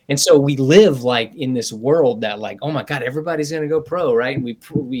 And so we live like in this world that like, oh my God, everybody's going to go pro. Right. And we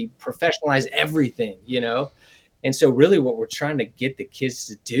professionalize everything, And so really what we're trying to get the kids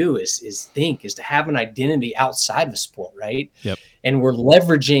to do is to have an identity outside of sport. Right. Yep. And we're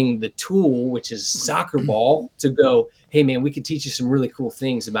leveraging the tool, which is soccer ball, to go, hey man, we can teach you some really cool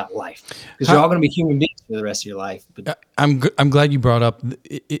things about life, because you're all going to be human beings for the rest of your life. But I'm glad you brought up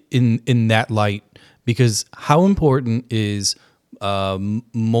in that light, because how important is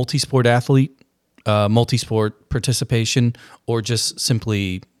multi-sport athlete, multi-sport participation, or just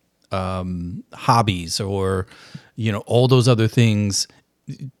simply hobbies, or all those other things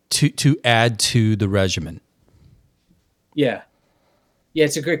to add to the regimen? Yeah,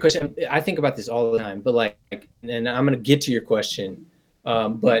 it's a great question. I think about this all the time, but and I'm going to get to your question.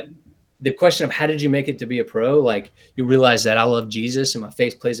 But the question of how did you make it to be a pro? Like, you realize that I love Jesus and my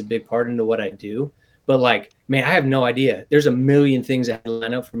faith plays a big part into what I do, But like, man, I have no idea. There's a million things that had to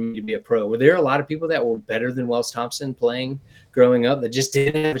line up for me to be a pro. Were there a lot of people that were better than Wells Thompson playing growing up that just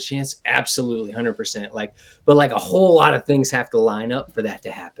didn't have a chance? Absolutely, 100%. Like, but like a whole lot of things have to line up for that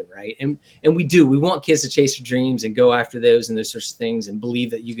to happen, right? And we do. We want kids to chase their dreams and go after those and those sorts of things and believe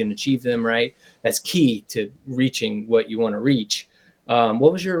that you can achieve them, right? That's key to reaching what you want to reach.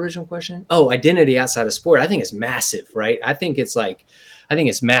 What was your original question? Oh, identity outside of sport. I think it's massive, right? I think it's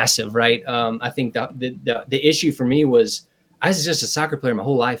massive, right? I think the issue for me was I was just a soccer player my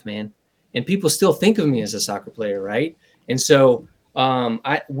whole life, man. And people still think of me as a soccer player, right? And so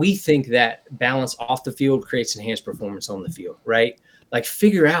we think that balance off the field creates enhanced performance on the field, right? Like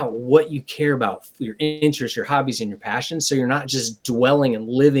figure out what you care about, your interests, your hobbies, and your passions. So you're not just dwelling and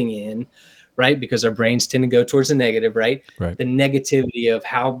living in, right? Because our brains tend to go towards the negative, right? The negativity of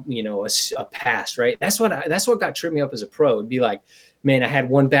how, a past, right? That's what got tripped me up as a pro. It'd be like, man, I had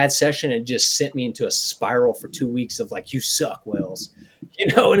one bad session and just sent me into a spiral for 2 weeks of like, you suck, Wells.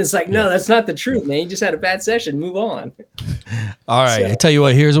 And it's like, no, that's not the truth, man. You just had a bad session. Move on. All right. I tell you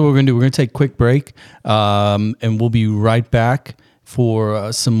what, here's what we're going to do. We're going to take a quick break, and we'll be right back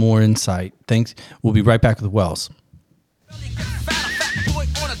for some more insight. Thanks. We'll be right back with Wells.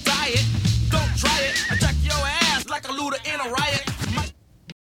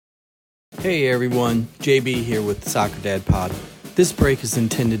 Hey everyone, JB here with Soccer Dad Pod. This break is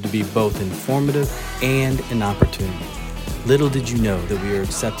intended to be both informative and an opportunity. Little did you know that we are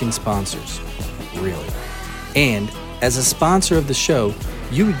accepting sponsors. Really. And as a sponsor of the show,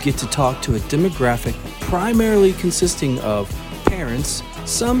 you would get to talk to a demographic primarily consisting of parents,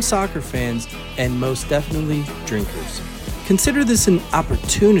 some soccer fans, and most definitely drinkers. Consider this an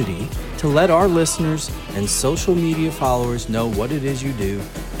opportunity to let our listeners and social media followers know what it is you do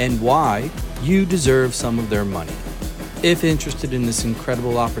and why you deserve some of their money. If interested in this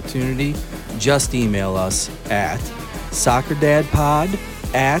incredible opportunity, just email us at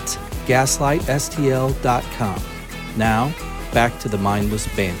soccerdadpod@gaslightstl.com. Now, back to the mindless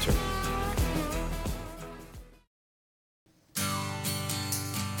banter.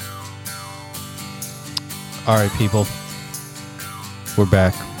 All right, people. We're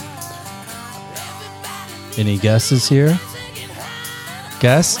back. Any guesses here?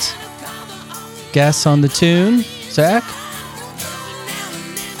 Guests? Guests on the tune? Zach?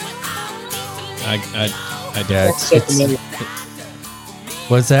 I Yeah, familiar.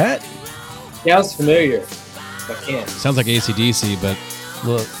 What's that? Sounds familiar. I can't. Sounds like AC/DC, but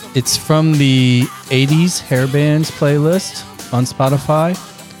Look, it's from the 80s hair bands playlist on Spotify.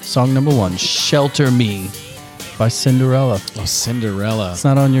 Song number 1, Shelter Me by Cinderella. oh, Cinderella. It's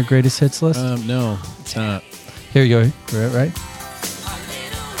not on your greatest hits list? No, it's not. Here you go. Right?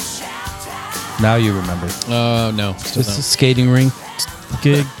 Now you remember. Oh no, still Just a skating ring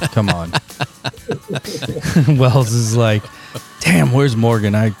gig? Come on. Wells is like, damn, where's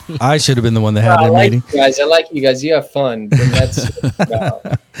Morgan? I should have been the one that had I that like meeting. you guys. I like you guys. You have fun. And that's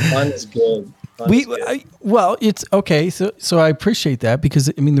fun is good. Well, it's okay. So I appreciate that because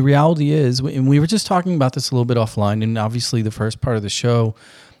I mean the reality is, and we were just talking about this a little bit offline, and obviously the first part of the show,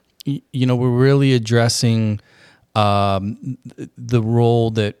 we're really addressing the role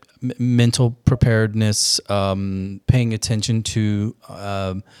that mental preparedness, paying attention to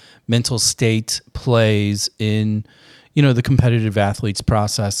mental state plays in the competitive athletes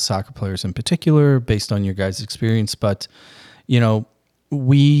process, soccer players in particular, based on your guys' experience. But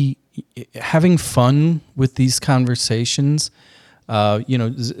we having fun with these conversations.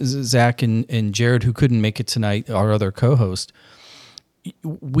 Zach and Jared, who couldn't make it tonight, our other co-host,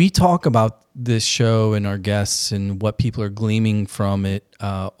 we talk about this show and our guests and what people are gleaming from it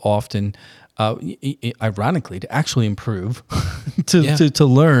often, ironically, to actually improve, to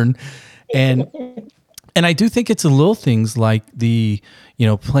learn. And I do think it's the little things like the,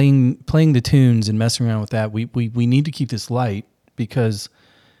 playing the tunes and messing around with that. We need to keep this light because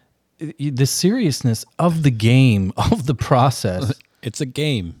the seriousness of the game, of the process. It's a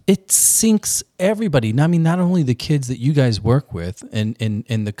game. It sinks everybody. I mean, not only the kids that you guys work with and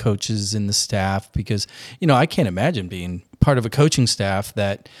the coaches and the staff, because, I can't imagine being part of a coaching staff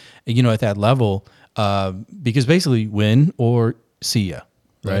that, at that level, because basically win or see ya,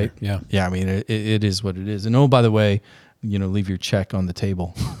 right? Yeah. Yeah, I mean, it is what it is. And by the way, leave your check on the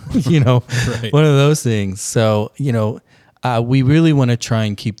table, right. One of those things. So, we really want to try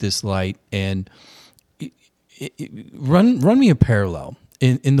and keep this light and run me a parallel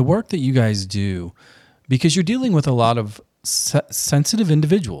in the work that you guys do, because you're dealing with a lot of sensitive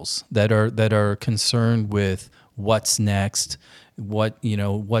individuals that are concerned with what's next,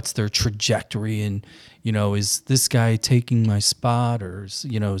 what's their trajectory, and is this guy taking my spot, or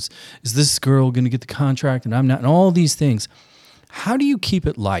is this girl going to get the contract and I'm not, and all these things. How do you keep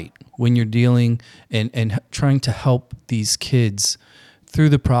it light when you're dealing and trying to help these kids through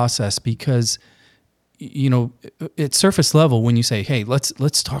the process? Because at surface level, when you say, hey,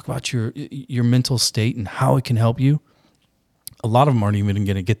 let's talk about your mental state and how it can help you, a lot of them aren't even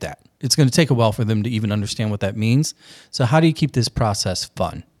going to get that. It's going to take a while for them to even understand what that means. So how do you keep this process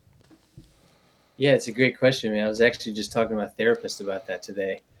fun? Yeah, it's a great question, man. I was actually just talking to my therapist about that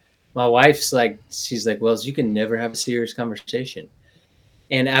today. My wife's she's like, Wells, you can never have a serious conversation.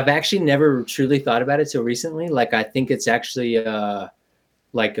 And I've actually never truly thought about it till recently. Like, I think it's actually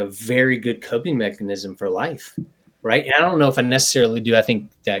like a very good coping mechanism for life, right? And I don't know if I necessarily do. I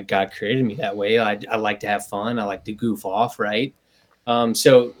think that God created me that way. I like to have fun. I like to goof off, right?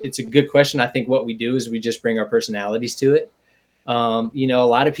 So it's a good question. I think what we do is we just bring our personalities to it. A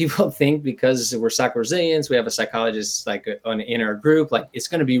lot of people think because we're soccer Brazilians, we have a psychologist in our group, like it's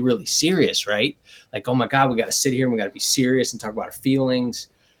going to be really serious, right? Like, oh my God, we got to sit here and we got to be serious and talk about our feelings.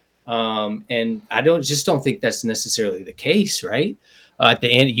 And I don't think that's necessarily the case, right? At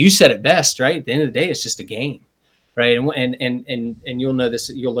the end, you said it best, right? At the end of the day, it's just a game, right? And you'll know this,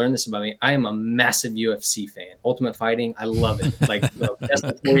 you'll learn this about me. I am a massive UFC fan. Ultimate Fighting, I love it. Like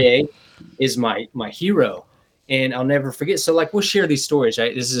Dustin Poirier is my hero. And I'll never forget. So we'll share these stories,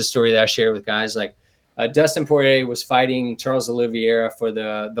 right? This is a story that I share with guys. Dustin Poirier was fighting Charles Oliveira for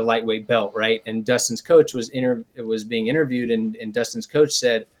the lightweight belt, right? And Dustin's coach was being interviewed, and Dustin's coach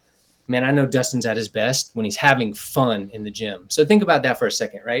said, man, I know Dustin's at his best when he's having fun in the gym. So think about that for a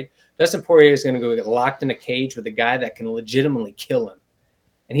second, right? Dustin Poirier is going to go get locked in a cage with a guy that can legitimately kill him.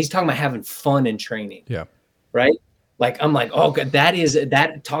 And he's talking about having fun in training. Yeah. Right? I'm like, oh, God,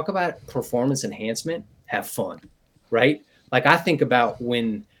 talk about performance enhancement. Have fun, right? I think about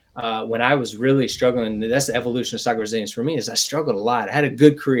when I was really struggling, that's the evolution of soccer resilience for me, is I struggled a lot. I had a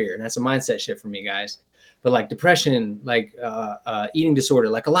good career, and that's a mindset shift for me, guys. But depression, eating disorder,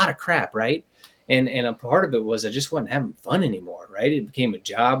 a lot of crap, right? And a part of it was I just wasn't having fun anymore, right? It became a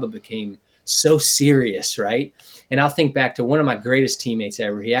job. It became so serious, right? And I'll think back to one of my greatest teammates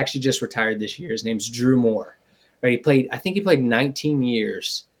ever. He actually just retired this year. His name's Drew Moore, right? I think he played 19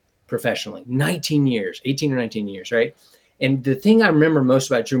 years professionally, 18 or 19 years, right? And the thing I remember most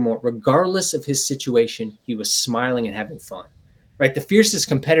about Drew Moore, regardless of his situation, he was smiling and having fun, right? The fiercest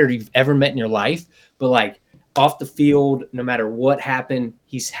competitor you've ever met in your life, but off the field, no matter what happened,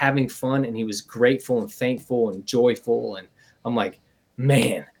 he's having fun, and he was grateful and thankful and joyful. And I'm like,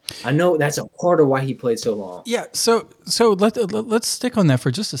 man, I know that's a part of why he played so long. Yeah. So let's stick on that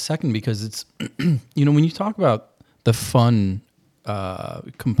for just a second, because it's, when you talk about the fun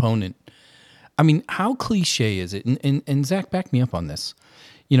component, I mean, how cliche is it? And Zach, back me up on this.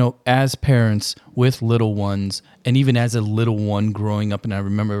 As parents with little ones, and even as a little one growing up, and I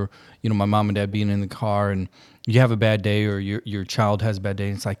remember, my mom and dad being in the car, and you have a bad day, or your child has a bad day,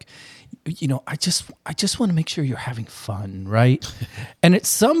 and it's like, I just want to make sure you're having fun, right? And at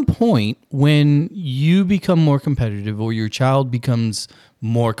some point, when you become more competitive, or your child becomes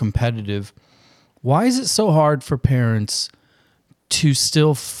more competitive, why is it so hard for parents to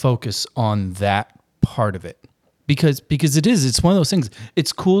still focus on that part of it? Because it's one of those things.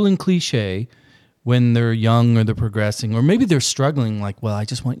 It's cool and cliche when they're young, or they're progressing, or maybe they're struggling, well, I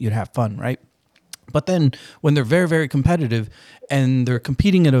just want you to have fun, right? But then when they're very, very competitive and they're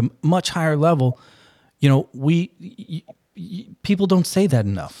competing at a much higher level, people don't say that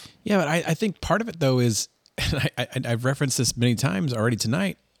enough. Yeah, but I think part of it, though, is, and I've referenced this many times already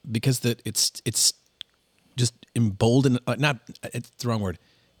tonight, because it's just emboldened, it's the wrong word.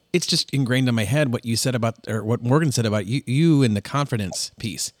 It's just ingrained in my head what you said about, or what Morgan said about you and the confidence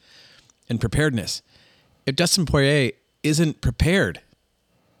piece and preparedness. If Dustin Poirier isn't prepared,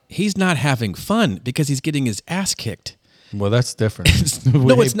 he's not having fun because he's getting his ass kicked. Well, that's different.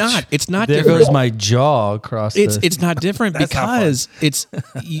 No, it's not. It's not there different. Goes my jaw across It's not different because it's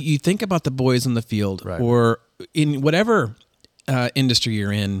you think about the boys on the field, right, or in whatever industry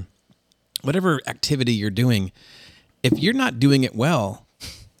you're in, whatever activity you're doing. If you're not doing it well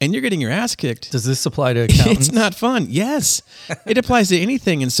and you're getting your ass kicked, does this apply to accountants? It's not fun. Yes, it applies to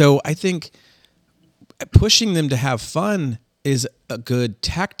anything. And so I think pushing them to have fun is a good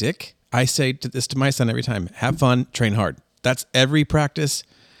tactic. I say this to my son every time: have fun, train hard. That's every practice.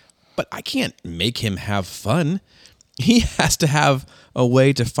 But I can't make him have fun. He has to have a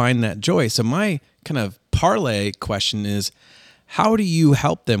way to find that joy. So my kind of parlay question is, how do you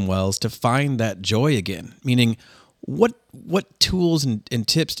help them, Wells, to find that joy again? Meaning, what tools and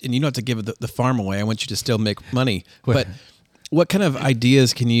tips, and you don't have to give the farm away. I want you to still make money. But what kind of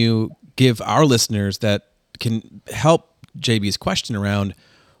ideas can you give our listeners that can help JB's question around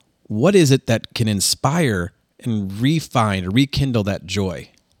what is it that can inspire and refine or rekindle that joy?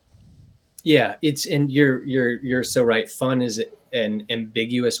 Yeah, and you're so right. Fun is an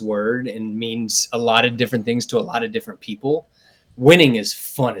ambiguous word and means a lot of different things to a lot of different people. Winning is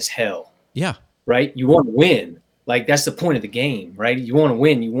fun as hell. Yeah. Right? You want to win. Like, that's the point of the game, right? You want to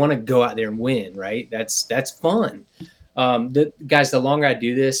win. You want to go out there and win, right? That's fun. The longer I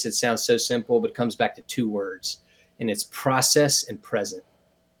do this, it sounds so simple, but it comes back to two words, and it's process and present.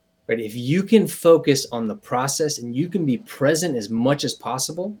 Right? If you can focus on the process and you can be present as much as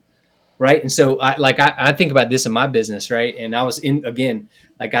possible, right? And so I think about this in my business, right? And I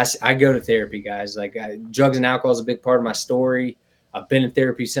go to therapy, guys. Drugs and alcohol is a big part of my story. I've been in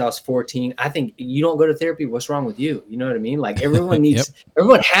therapy since I was 14. I think you don't go to therapy, what's wrong with you? You know what I mean? Like, everyone needs,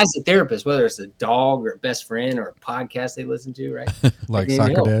 everyone has a therapist, whether it's a dog or a best friend or a podcast they listen to, right? Like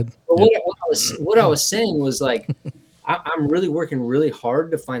Soccer Dad. But what I was saying was, like, I'm really working really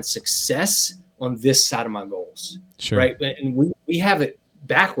hard to find success on this side of my goals. Sure. Right. And we have it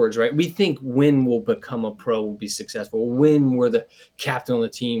backwards, right? We think when we'll become a pro, we'll be successful. When we're the captain on the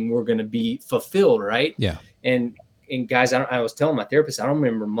team, we're going to be fulfilled, right? Yeah. And guys, I was telling my therapist, I don't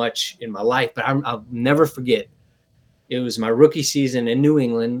remember much in my life, but I'll never forget. It was my rookie season in New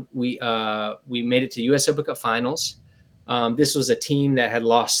England. We made it to U.S. Open Cup Finals. This was a team that had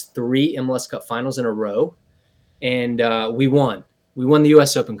lost 3 MLS Cup Finals in a row, and we won. We won the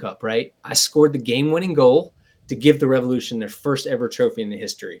U.S. Open Cup, right? I scored the game-winning goal to give the Revolution their first ever trophy in the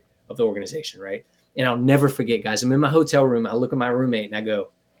history of the organization, right? And I'll never forget, guys. I'm in my hotel room. I look at my roommate and I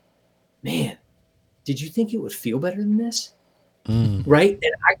go, man, did you think it would feel better than this? Right?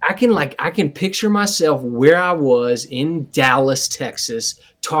 And I can picture myself where I was in Dallas, Texas,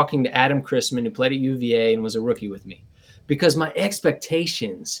 talking to Adam Chrisman, who played at UVA and was a rookie with me, because my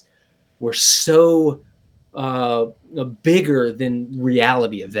expectations were so bigger than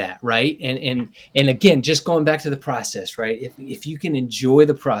reality of that, right? And again, just going back to the process, right? If you can enjoy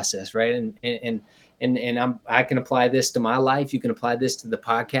the process, right? And I can apply this to my life. You can apply this to the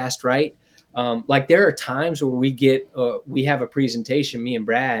podcast, right? Like, there are times where we have a presentation, me and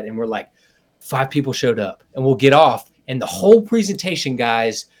Brad, and we're like, 5 people showed up, and we'll get off, and the whole presentation,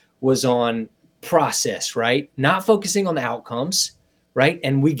 guys, was on process, right? Not focusing on the outcomes, right?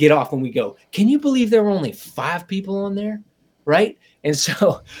 And we get off and we go, can you believe there were only 5 people on there? Right. And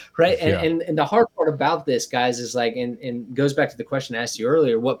so, right. And the hard part about this, guys, is like, and goes back to the question I asked you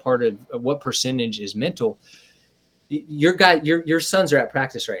earlier, what percentage is mental? Your sons are at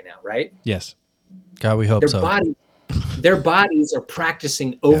practice right now, right? Yes. God, we hope so. Their bodies are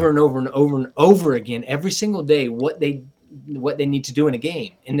practicing over and over and over and over again every single day what they need to do in a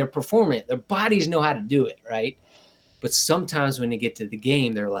game, and they're performing. Their bodies know how to do it, right? But sometimes when they get to the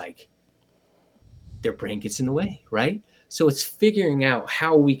game, they're like, their brain gets in the way, right? So it's figuring out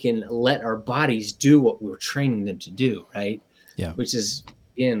how we can let our bodies do what we're training them to do, right? Yeah. Which is,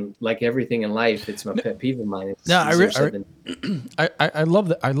 again, like everything in life, it's my pet peeve of mine. I love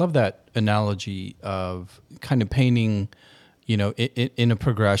that. I love that analogy of kind of painting, in a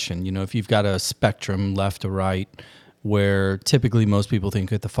progression. If you've got a spectrum left to right, where typically most people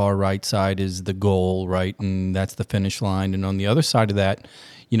think at the far right side is the goal, right? And that's the finish line. And on the other side of that,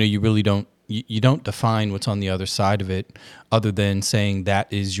 you really don't define what's on the other side of it, other than saying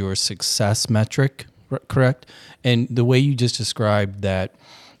that is your success metric, correct? And the way you just described that,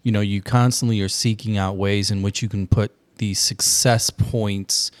 you constantly are seeking out ways in which you can put the success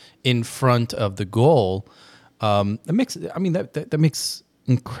points in front of the goal. That makes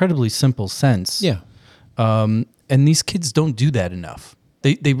incredibly simple sense. Yeah. And these kids don't do that enough.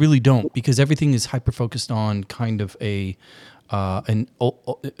 They really don't, because everything is hyper focused on kind of an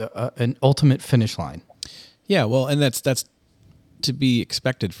ultimate finish line. Yeah, well, and that's to be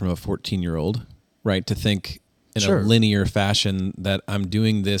expected from a 14-year-old, right? To think in a linear fashion that I'm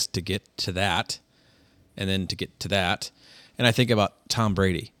doing this to get to that, and then to get to that. And I think about Tom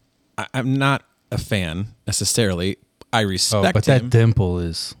Brady. I'm not a fan necessarily. I respect him. But that dimple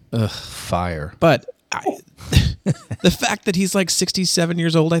is fire. But the fact that he's like 67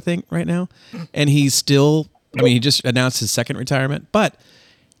 years old, I think, right now, and he's still, he just announced his second retirement, but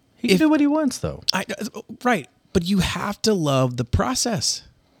he can do what he wants, though. Right. But you have to love the process.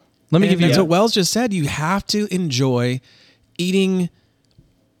 Let me give you. That's what Wells just said. You have to enjoy eating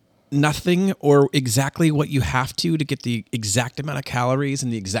nothing or exactly what you have to get the exact amount of calories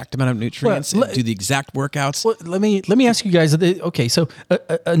and the exact amount of nutrients and do the exact workouts. Well, let me ask you guys. Okay, so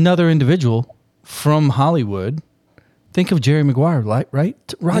another individual from Hollywood. Think of Jerry Maguire,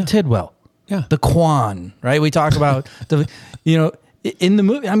 right? Rod Tidwell. Yeah. The Quan, right? We talk about in the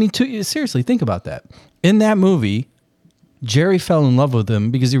movie. I mean, seriously, think about that. In that movie, Jerry fell in love with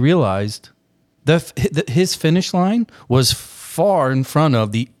him because he realized that his finish line was far in front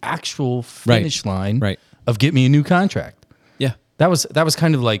of the actual finish line of get me a new contract. Yeah. That was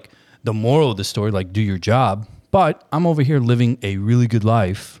kind of like the moral of the story, like do your job. But I'm over here living a really good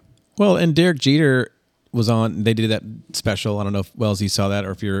life. Well, and Derek Jeter was on. They did that special. I don't know if Wells you saw that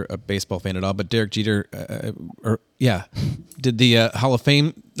or if you're a baseball fan at all. But Derek Jeter, did the Hall of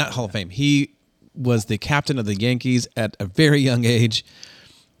Fame. Not Hall of Fame. He was the captain of the Yankees at a very young age,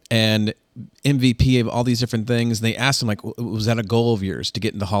 and MVP of all these different things. And they asked him, like, was that a goal of yours to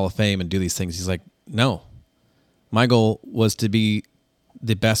get in the Hall of Fame and do these things? He's like, no. My goal was to be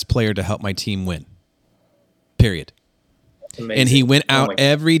the best player to help my team win. Period. And he went out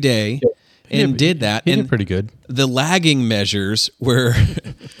every day and did that. He and did pretty good. The lagging measures were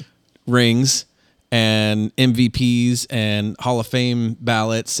rings and MVPs and Hall of Fame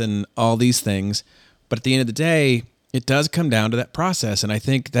ballots and all these things. But at the end of the day, it does come down to that process. And I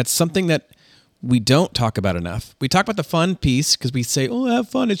think that's something that we don't talk about enough. We talk about the fun piece because we say, oh, have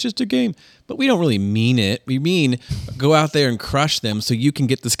fun, it's just a game. But we don't really mean it. We mean go out there and crush them so you can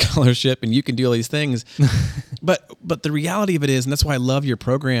get the scholarship and you can do all these things. But the reality of it is, and that's why I love your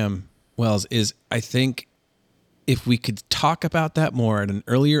program, Wells, is I think if we could talk about that more at an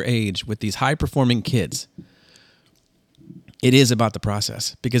earlier age with these high-performing kids, it is about the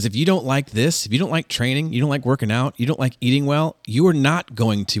process. Because if you don't like this, if you don't like training, you don't like working out, you don't like eating well, you are not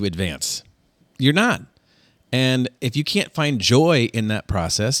going to advance. You're not. And if you can't find joy in that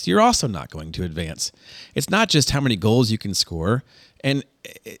process, you're also not going to advance. It's not just how many goals you can score. And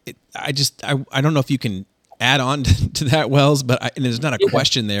I don't know if you can add on to that, Wells, but and there's not a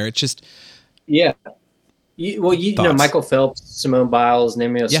question there. It's just... Yeah. You know, Michael Phelps, Simone Biles,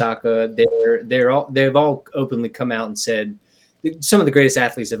 Naomi Osaka, they've all openly come out and said some of the greatest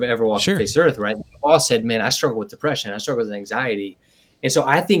athletes have ever walked the face of earth, right? They've all said, man, I struggle with depression. I struggle with anxiety. And so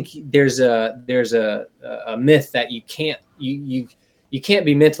I think there's a myth that you can't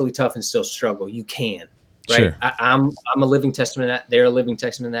be mentally tough and still struggle. You can, right? Sure. I'm a living testament to that. They're a living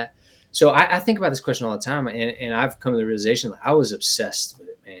testament to that. So I think about this question all the time, and I've come to the realization that I was obsessed with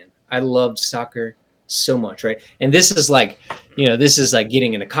it, man. I loved soccer so much, right? And this is like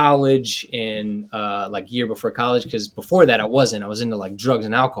getting into college and like year before college, because before that I was into like drugs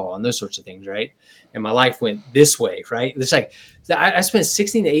and alcohol and those sorts of things, right? And my life went this way, right? It's like I spent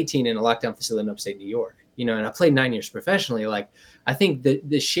 16 to 18 in a lockdown facility in upstate New York, and I played 9 years professionally. Like I think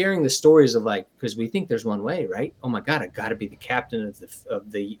the sharing the stories of like, because we think there's one way, right? Oh my God, I got to be the captain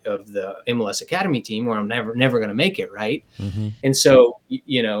of the MLS Academy team, or I'm never going to make it, right? Mm-hmm. And so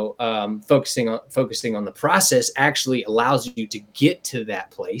focusing on the process actually allows you to get to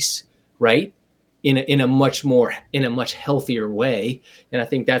that place, right? In a much healthier way. And I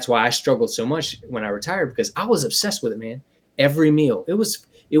think that's why I struggled so much when I retired, because I was obsessed with it, man. Every meal. It was,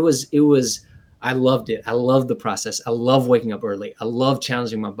 I loved it. I loved the process. I love waking up early. I love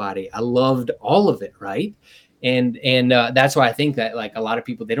challenging my body. I loved all of it. Right. And that's why I think that like a lot of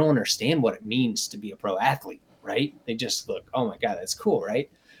people, they don't understand what it means to be a pro athlete. Right. They just look, oh my God, that's cool. Right.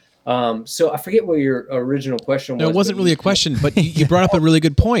 So I forget what your original question was. No, it wasn't really a question, but you brought up a really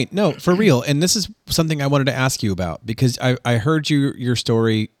good point. No, for real. And this is something I wanted to ask you about, because I heard your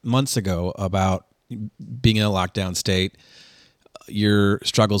story months ago about being in a lockdown state, your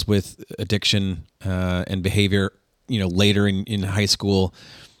struggles with addiction and behavior, later in high school.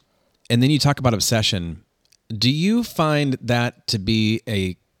 And then you talk about obsession. Do you find that to be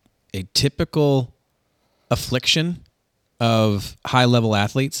a typical affliction of high-level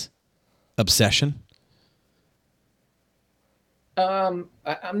athletes? Obsession? I'm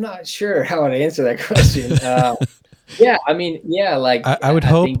not sure how to answer that question. Yeah, I mean, yeah, like I would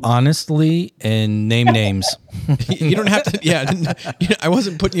hope honestly and name names. You don't have to. Yeah, I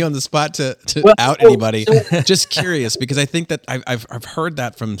wasn't putting you on the spot to out anybody. Just curious, because I think that I've heard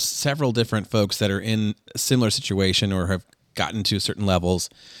that from several different folks that are in a similar situation or have gotten to certain levels.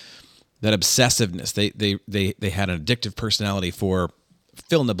 That obsessiveness, they had an addictive personality for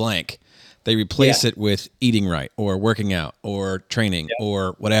fill in the blank. They replace it with eating right or working out or training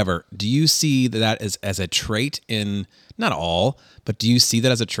or whatever. Do you see that as a trait in, not all, but do you see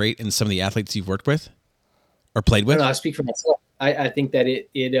that as a trait in some of the athletes you've worked with or played with? No, I speak for myself. I think that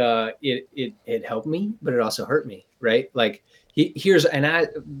it helped me, but it also hurt me, right? Like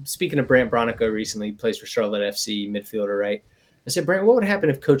speaking of Brant Bronico recently, he plays for Charlotte FC, midfielder, right? I said, Brant, what would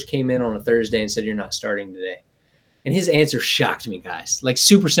happen if coach came in on a Thursday and said, you're not starting today? And his answer shocked me, guys. Like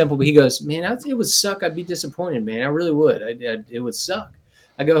super simple, but he goes, man, it would suck. I'd be disappointed, man. I really would. It would suck.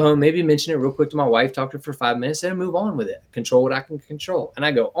 I go home, maybe mention it real quick to my wife, talk to her for 5 minutes, and move on with it. Control what I can control. And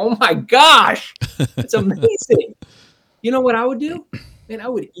I go, oh my gosh, it's amazing. You know what I would do? Man, I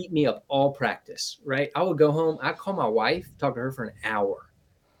would eat me up all practice, right? I would go home. I'd call my wife, talk to her for an hour.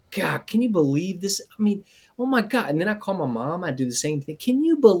 God, can you believe this? I mean, oh my God. And then I call my mom. I do the same thing. Can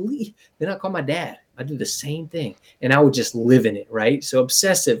you believe? Then I call my dad. I do the same thing. And I would just live in it, right? So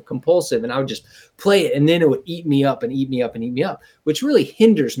obsessive, compulsive. And I would just play it. And then it would eat me up and eat me up and eat me up, which really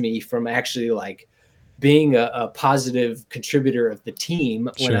hinders me from actually like being a positive contributor of the team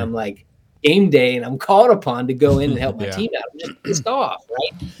when I'm like game day and I'm called upon to go in and help my team out. I'm just pissed off,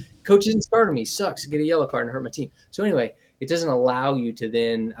 right? Coach didn't start me. Sucks. Get a yellow card and hurt my team. So anyway, it doesn't allow you to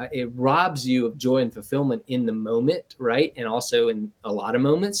then, it robs you of joy and fulfillment in the moment, right? And also in a lot of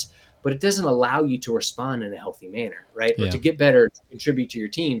moments, but it doesn't allow you to respond in a healthy manner, right? Or to get better, to contribute to your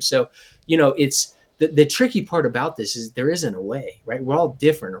team. So, you know, it's the tricky part about this is there isn't a way, right? We're all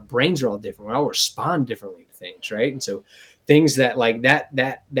different. Our brains are all different. We all respond differently to things, right? And so things that like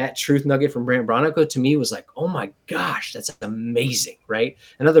that truth nugget from Brant Bronico to me was like, oh my gosh, that's amazing, right?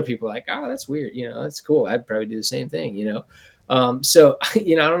 And other people are like, oh, that's weird, you know, that's cool. I'd probably do the same thing, you know. So,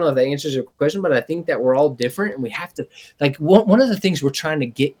 you know, I don't know if that answers your question, but I think that we're all different and we have to, like, one of the things we're trying to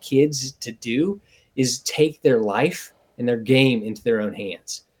get kids to do is take their life and their game into their own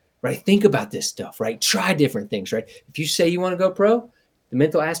hands, right? Think about this stuff, right? Try different things, right? If you say you want to go pro, the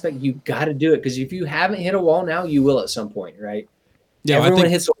mental aspect, you got to do it. Because if you haven't hit a wall now, you will at some point, right? Yeah, everyone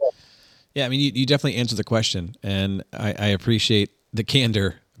hits a wall. Yeah, I mean, you definitely answered the question, and I appreciate the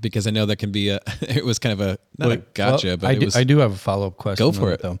candor because I know that can be it was kind of a gotcha, but I do have a follow-up question. Go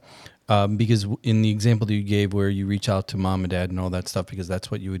for it. Though. Because in the example that you gave where you reach out to mom and dad and all that stuff, because that's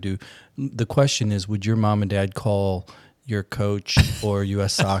what you would do. The question is, would your mom and dad call your coach or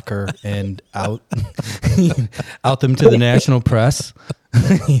U.S. Soccer and out them to the national press?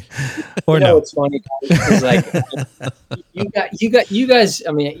 Or you know, no? It's funny because like you guys.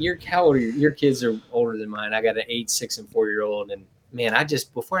 I mean, how old are your kids are older than mine. I got an 8, 6, and 4-year-old, and man,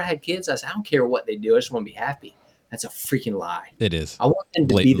 before I had kids, I said I don't care what they do. I just want to be happy. That's a freaking lie. It is. I want them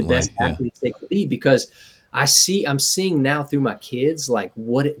to be the best athletes they can be because I'm seeing now through my kids like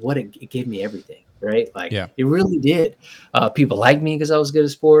what it gave me everything. Right, like it really did. People like me because I was good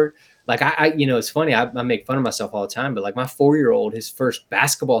at sport. Like I, you know, it's funny. I make fun of myself all the time, but like my 4-year-old, his first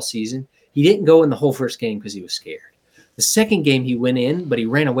basketball season, he didn't go in the whole first game because he was scared. The second game he went in, but he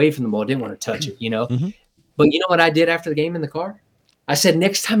ran away from the ball, didn't want to touch it, you know. But you know what I did after the game in the car? I said,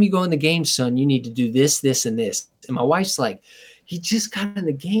 next time you go in the game, son, you need to do this, this, and this. And my wife's like, he just got in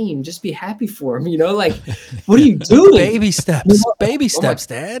the game. Just be happy for him, you know. Like, what are you doing? Baby steps, you know? Baby steps,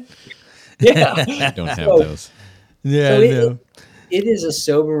 Dad. Yeah, I don't have those. Yeah, so it is a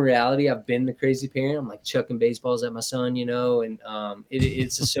sober reality. I've been the crazy parent. I'm like chucking baseballs at my son, you know, and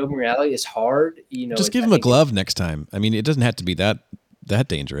it's a sober reality. It's hard, you know. Just give him a glove next time. I mean, it doesn't have to be that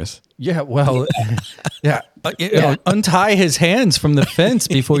dangerous. Yeah, well, yeah. You know, untie his hands from the fence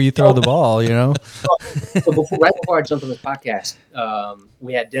before you throw the ball, you know. So right before I jumped on this podcast,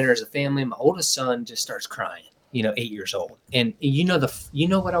 we had dinner as a family. My oldest son just starts crying, you know, 8 years old. And you know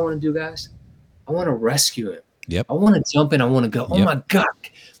what I want to do, guys? I want to rescue him. Yep. I want to jump in. I want to go, oh my God,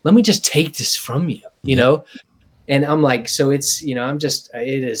 let me just take this from you, you know? And I'm like, so it's, you know, it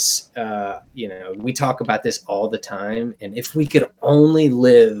is, you know, we talk about this all the time. And if we could only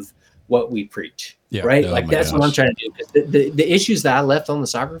live what we preach, right? Like that's what I'm trying to do. Because the issues that I left on the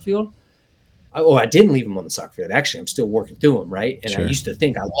soccer field, I didn't leave them on the soccer field. Actually, I'm still working through them, right? And I used to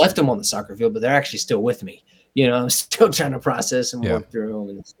think I left them on the soccer field, but they're actually still with me. You know, I'm still trying to process and work through them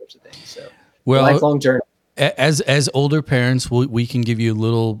and those sorts of things. So, lifelong journey. As older parents, we can give you a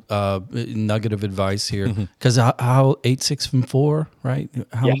little nugget of advice here because how 8, 6, and 4, right?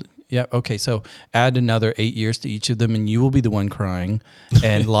 Yeah. Okay. So add another 8 years to each of them, and you will be the one crying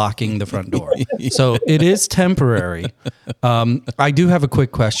and locking the front door. So it is temporary. I do have a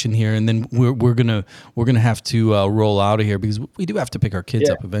quick question here, and then we're gonna have to roll out of here because we do have to pick our kids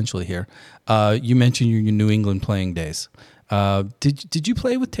up eventually. Here, you mentioned your New England playing days. Did you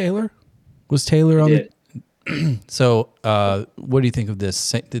play with Taylor? Was Taylor on the? So, what do you think of this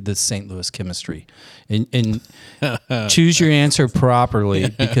St. Louis chemistry? And choose your answer properly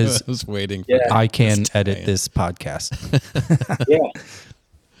because I was waiting. I can edit this podcast.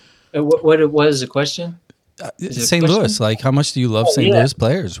 What was the question? St. Louis, like how much do you love St. Louis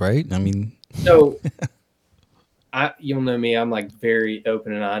players? Right? I mean, so you'll know me. I'm like very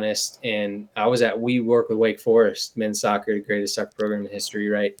open and honest. And we work with Wake Forest men's soccer, the greatest soccer program in history,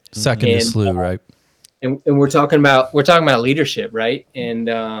 right? Second to SLU, right? and we're talking about leadership, right? And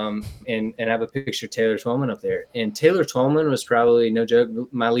I have a picture of Taylor Twellman up there, and Taylor Twellman was probably, no joke,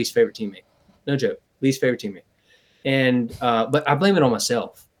 my least favorite teammate. No joke, least favorite teammate. And but I blame it on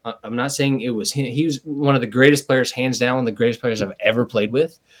myself. I'm not saying it was him. He was one of the greatest players, hands down, one of the greatest players I've ever played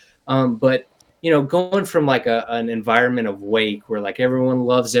with. But going from like an environment of Wake where like everyone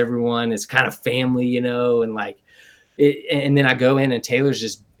loves everyone, it's kind of family, and like and then I go in and Taylor's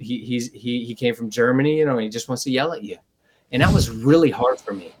just he came from Germany, and he just wants to yell at you, and that was really hard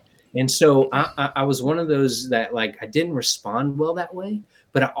for me. And so I was one of those that like I didn't respond well that way,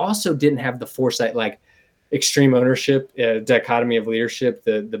 but I also didn't have the foresight, like Extreme Ownership, Dichotomy of Leadership,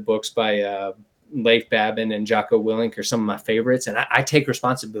 the books by Leif Babin and Jocko Willink are some of my favorites, and I take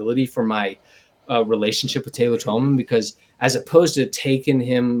responsibility for my relationship with Taylor Twellman, because as opposed to taking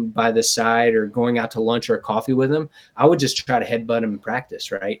him by the side or going out to lunch or coffee with him, I would just try to headbutt him in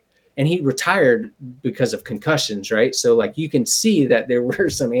practice, right? And he retired because of concussions, right? So like you can see that there were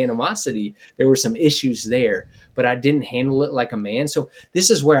some animosity, there were some issues there, but I didn't handle it like a man. So this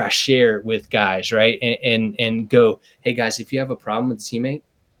is where I share with guys, right? And go, hey guys, if you have a problem with a teammate,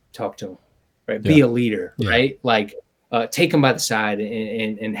 talk to him, right? Be a leader, right? Like take them by the side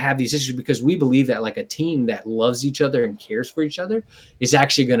and have these issues, because we believe that like a team that loves each other and cares for each other is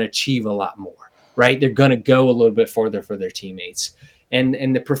actually going to achieve a lot more, right? They're going to go a little bit further for their teammates. And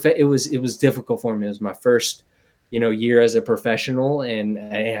it was difficult for me. It was my first, year as a professional, and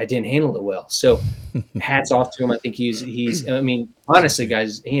I didn't handle it well. So hats off to him. I think he's, I mean, honestly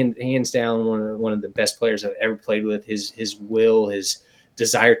guys, hands down, one of the best players I've ever played with. His will, his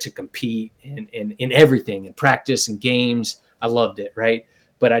desire to compete and in everything, in practice and games. I loved it. Right.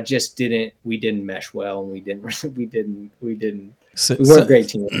 But we didn't mesh well, and we weren't great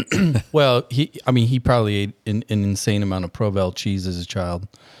teammates. Well, he probably ate an insane amount of Provel cheese as a child.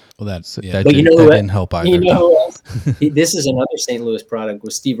 Well, that didn't help either. Who else? This is another St. Louis product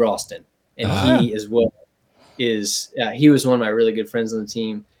with Steve Ralston, and he as well he was one of my really good friends on the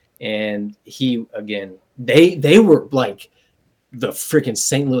team, and he again they were like the freaking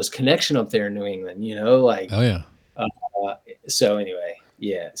St. Louis connection up there in New England, like oh yeah. So anyway.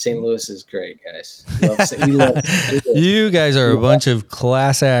 Yeah, St. Louis is great, guys. We love you guys are a bunch of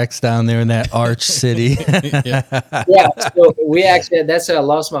class acts down there in that arch city. Yeah, so we actually, that's how I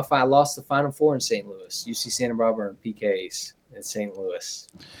lost the Final Four in St. Louis. UC Santa Barbara and PKs in St. Louis.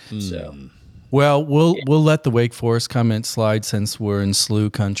 So, well, we'll let the Wake Forest comment slide since we're in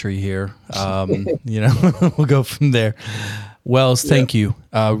SLU country here. We'll go from there. Wells, thank you.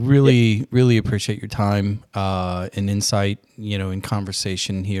 Really appreciate your time and insight, in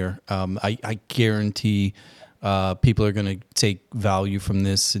conversation here. I guarantee people are going to take value from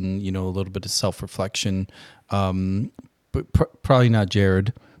this, and, a little bit of self-reflection. But probably not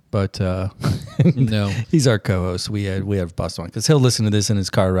Jared, but no, he's our co-host. We have Boston, because he'll listen to this in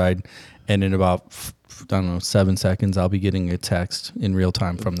his car ride, and in about 7 seconds, I'll be getting a text in real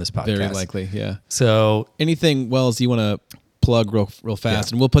time from this podcast. Very likely, yeah. So anything, Wells, you want to plug real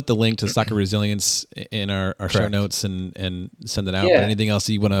fast, and we'll put the link to Soccer Resilience in our show notes and send it out. But anything else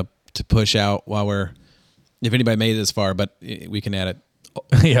you want to push out if anybody made it this far, but we can add it.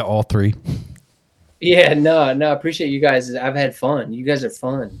 Yeah, all three. Yeah, no, I appreciate you guys. I've had fun. You guys are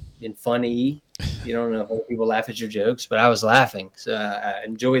fun and funny. You don't know if people laugh at your jokes, but I was laughing, so I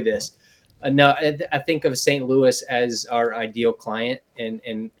enjoy this. No, I think of St. Louis as our ideal client,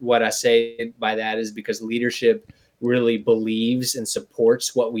 and what I say by that is because leadership really believes and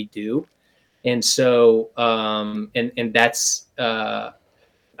supports what we do. And so, and that's, I'm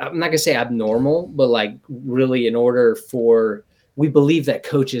not gonna say abnormal, but like really in order we believe that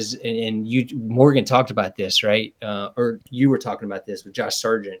coaches, and you, Morgan, talked about this, right? Or you were talking about this with Josh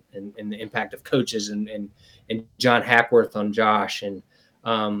Sargent and the impact of coaches and John Hackworth on Josh. And,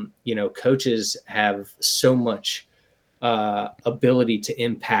 coaches have so much ability to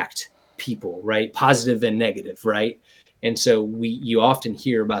impact people, right? Positive and negative, right? And so you often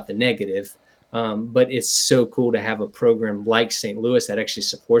hear about the negative, but it's so cool to have a program like St. Louis that actually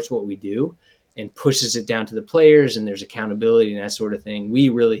supports what we do and pushes it down to the players, and there's accountability and that sort of thing. We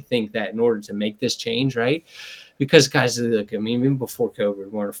really think that in order to make this change, right? Because guys, look, I mean, even before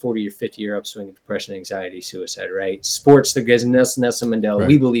COVID, we're on a 40 or 50 year upswing of depression, anxiety, suicide, right? Sports, the guys, Nelson Mandela, right.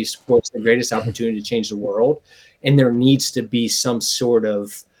 We believe sports the greatest opportunity to change the world. And there needs to be some sort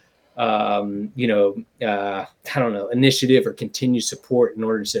of, initiative or continued support in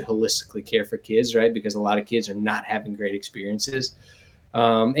order to holistically care for kids, right? Because a lot of kids are not having great experiences.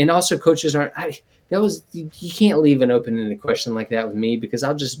 And also coaches aren't. You can't leave an open-ended question like that with me because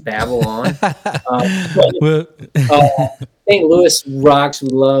I'll just babble on. St. Louis rocks. We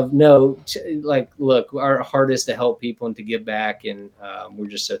love look, our heart is to help people and to give back, and we're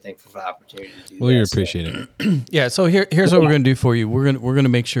just so thankful for the opportunity to do that. We appreciate it. Yeah. So here's what we're gonna do for you. We're gonna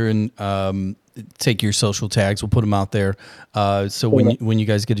make sure and take your social tags. We'll put them out there. So when you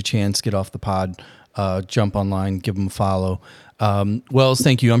guys get a chance, get off the pod, jump online, give them a follow. Wells,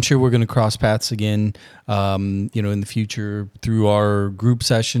 thank you. I'm sure we're going to cross paths again, in the future through our group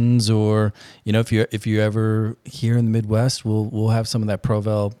sessions, or if you're ever here in the Midwest, we'll have some of that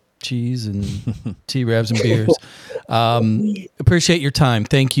Provel cheese and T-Rabs and beers. Appreciate your time.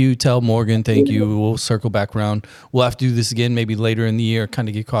 Thank you. Tell Morgan, thank you. We'll circle back around. We'll have to do this again maybe later in the year, kind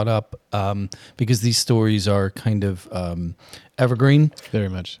of get caught up, because these stories are kind of evergreen. Very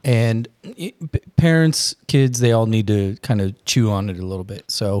much. And parents, kids, they all need to kind of chew on it a little bit.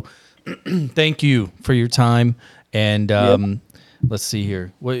 So thank you for your time. And let's see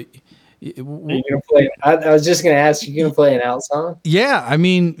here. What are you gonna play? I was just gonna ask, you gonna play an out song? Yeah, I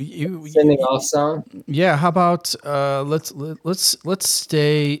mean, sending off song. Yeah, how about let's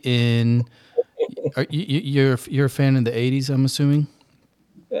stay in. You're a fan of the '80s, I'm assuming.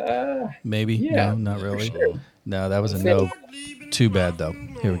 Maybe. Yeah, no, not really. Sure. No, that was a no. Too bad though.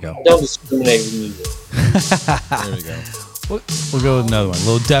 Here we go. Don't discriminate with music. There we go. We'll go with another one. A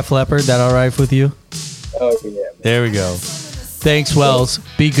little Def Leppard. That all right with you? Oh yeah. Man. There we go. Thanks, Wells.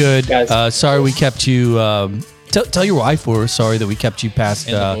 Be good. Sorry we kept you. Tell your wife we're sorry that we kept you past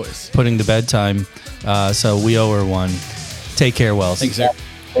putting the bedtime. So we owe her one. Take care, Wells. Thanks, sir.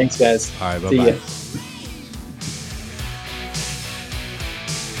 Thanks, guys. All right. Bye-bye.